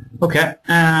 Okay.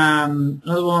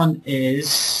 Another one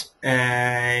is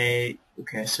okay.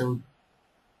 So,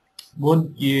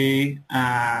 would you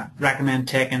recommend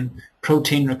taking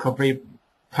protein recovery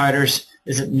powders?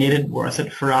 Is it needed, worth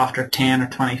it for after 10 or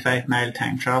 25 mile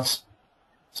time trials?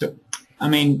 So, I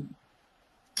mean,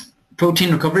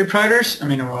 protein recovery powders, I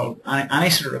mean, well, any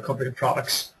sort of recovery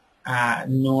products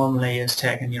normally is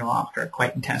taken, after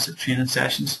quite intensive training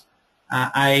sessions.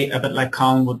 I, a bit like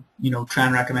Colin, would, try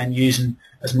and recommend using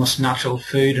as much natural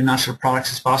food and natural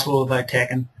products as possible without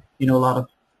taking, a lot of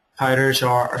powders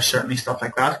or certainly stuff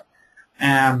like that.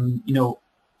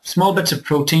 Small bits of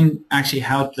protein actually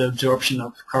help the absorption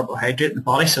of carbohydrate in the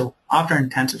body. So after an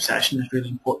intensive session, it's really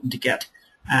important to get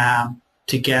the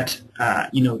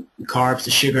carbs,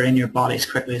 the sugar in your body as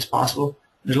quickly as possible.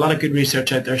 There's a lot of good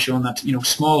research out there showing that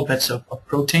small bits of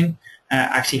protein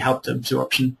actually help the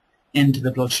absorption into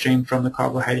the bloodstream from the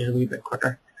carbohydrate a wee bit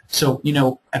quicker. So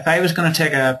if I was going to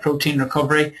take a protein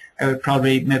recovery, I would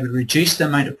probably maybe reduce the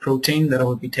amount of protein that I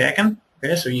would be taking.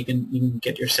 Okay, so you can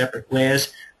get your separate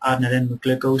ways, adding it in with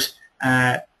glucose,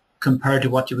 compared to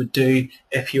what you would do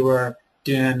if you were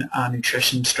doing a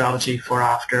nutrition strategy for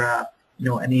after an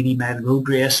 80-mile road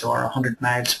race or 100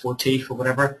 miles sportive or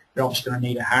whatever. You're obviously going to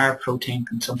need a higher protein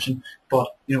consumption.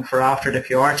 But for after it, if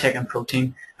you are taking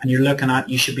protein and you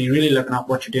should be really looking at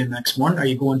what you're doing the next morning. Are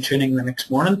you going training the next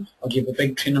morning, or do you have a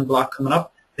big training block coming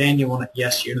up? Then you're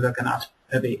looking at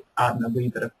maybe adding a wee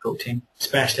bit of protein,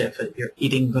 especially if you're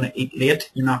going to eat late.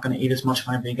 You're not going to eat as much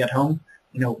whenever you get home.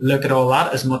 Look at all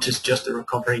that as much as just the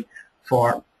recovery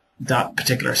for that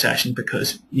particular session,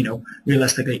 because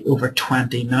realistically over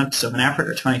 20 minutes of an effort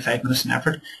or 25 minutes of an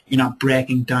effort, you're not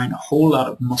breaking down a whole lot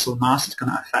of muscle mass. It's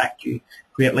going to affect you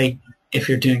greatly if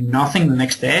you're doing nothing the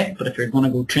next day. But if you're going to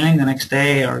go training the next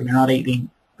day, or you're not eating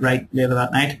right later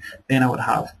that night, then I would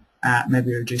have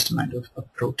maybe a reduced amount of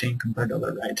protein compared to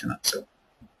other rides in it. So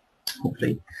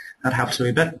hopefully that helps a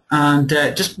wee bit. And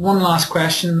just one last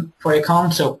question for you,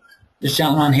 Colin. So this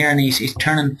gentleman here, and he's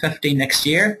turning 50 next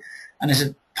year, and is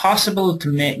it possible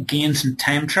to gain some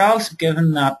time trials,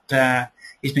 given that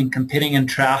he's been competing in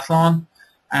triathlon,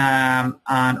 and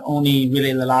only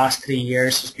really the last 3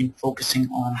 years has been focusing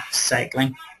on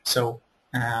cycling? So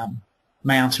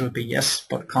my answer would be yes,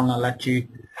 but Colin, I'll let you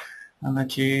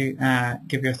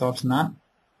give your thoughts on that.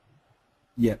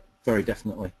 Yeah, very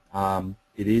definitely.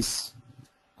 It is.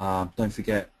 Don't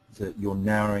forget that you're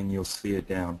narrowing your sphere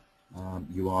down.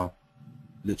 You are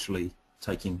literally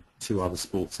taking 2 other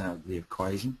sports out of the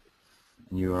equation,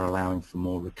 and you are allowing for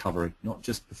more recovery, not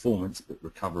just performance but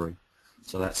recovery.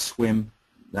 So that swim,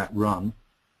 that run,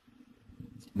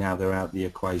 now they're out of the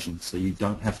equation, so you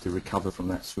don't have to recover from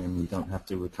that swim, you don't have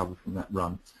to recover from that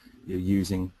run. You're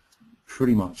using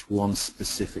pretty much one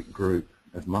specific group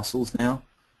of muscles now,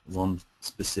 one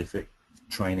specific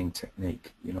training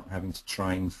technique. You're not having to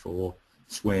train for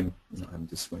swim, you're not having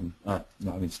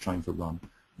to train for run.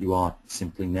 You are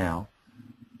simply now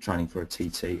training for a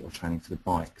TT or training for the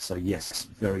bike. So yes,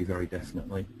 very, very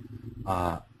definitely.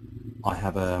 I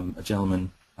have a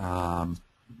gentleman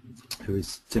who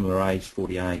is similar age,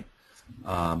 48,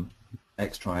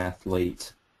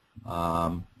 ex-triathlete,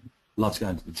 loves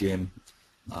going to the gym.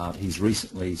 He's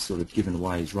recently sort of given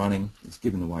away his running, he's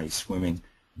given away his swimming,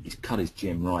 he's cut his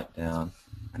gym right down,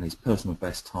 and his personal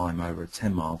best time over a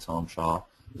 10-mile time trial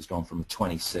has gone from a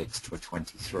 26 to a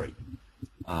 23.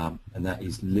 And that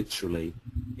is literally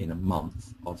in a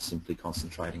month of simply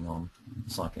concentrating on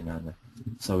cycling only.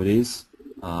 So it is,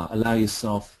 allow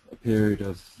yourself a period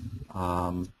of,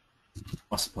 I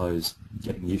suppose,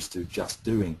 getting used to just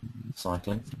doing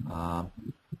cycling,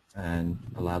 and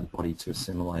allow the body to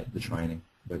assimilate the training.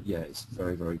 But yeah, it's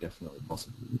very, very definitely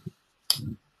possible.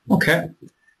 Okay.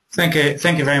 Thank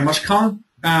you very much, Colin.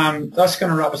 That's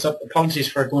going to wrap us up. Apologies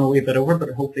for going a wee bit over, but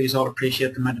hopefully you all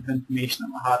appreciate the amount of information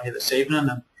that we had here this evening,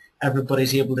 and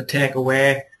everybody's able to take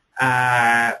away,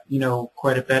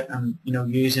 quite a bit, and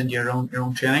use into your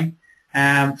own training.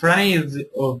 For any of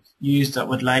you that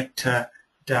would like to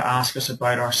ask us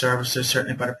about our services,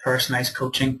 certainly about a personalised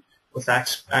coaching with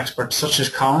experts such as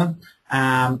Colin,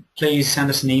 please send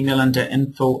us an email into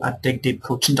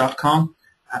info@digdeepcoaching.com.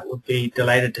 Would be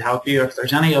delighted to help you. If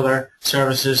there's any other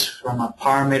services, from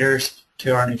power meters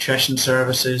to our nutrition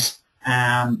services,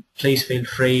 please feel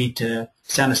free to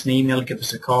send us an email, give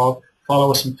us a call.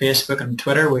 Follow us on Facebook and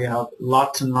Twitter. We have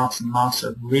lots and lots and lots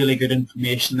of really good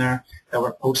information there that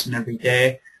we're posting every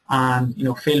day. And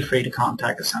feel free to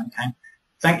contact us anytime.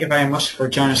 Thank you very much for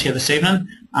joining us here this evening,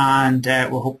 and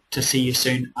we'll hope to see you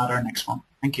soon at our next one.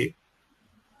 Thank you.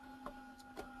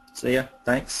 See ya.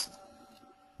 Thanks.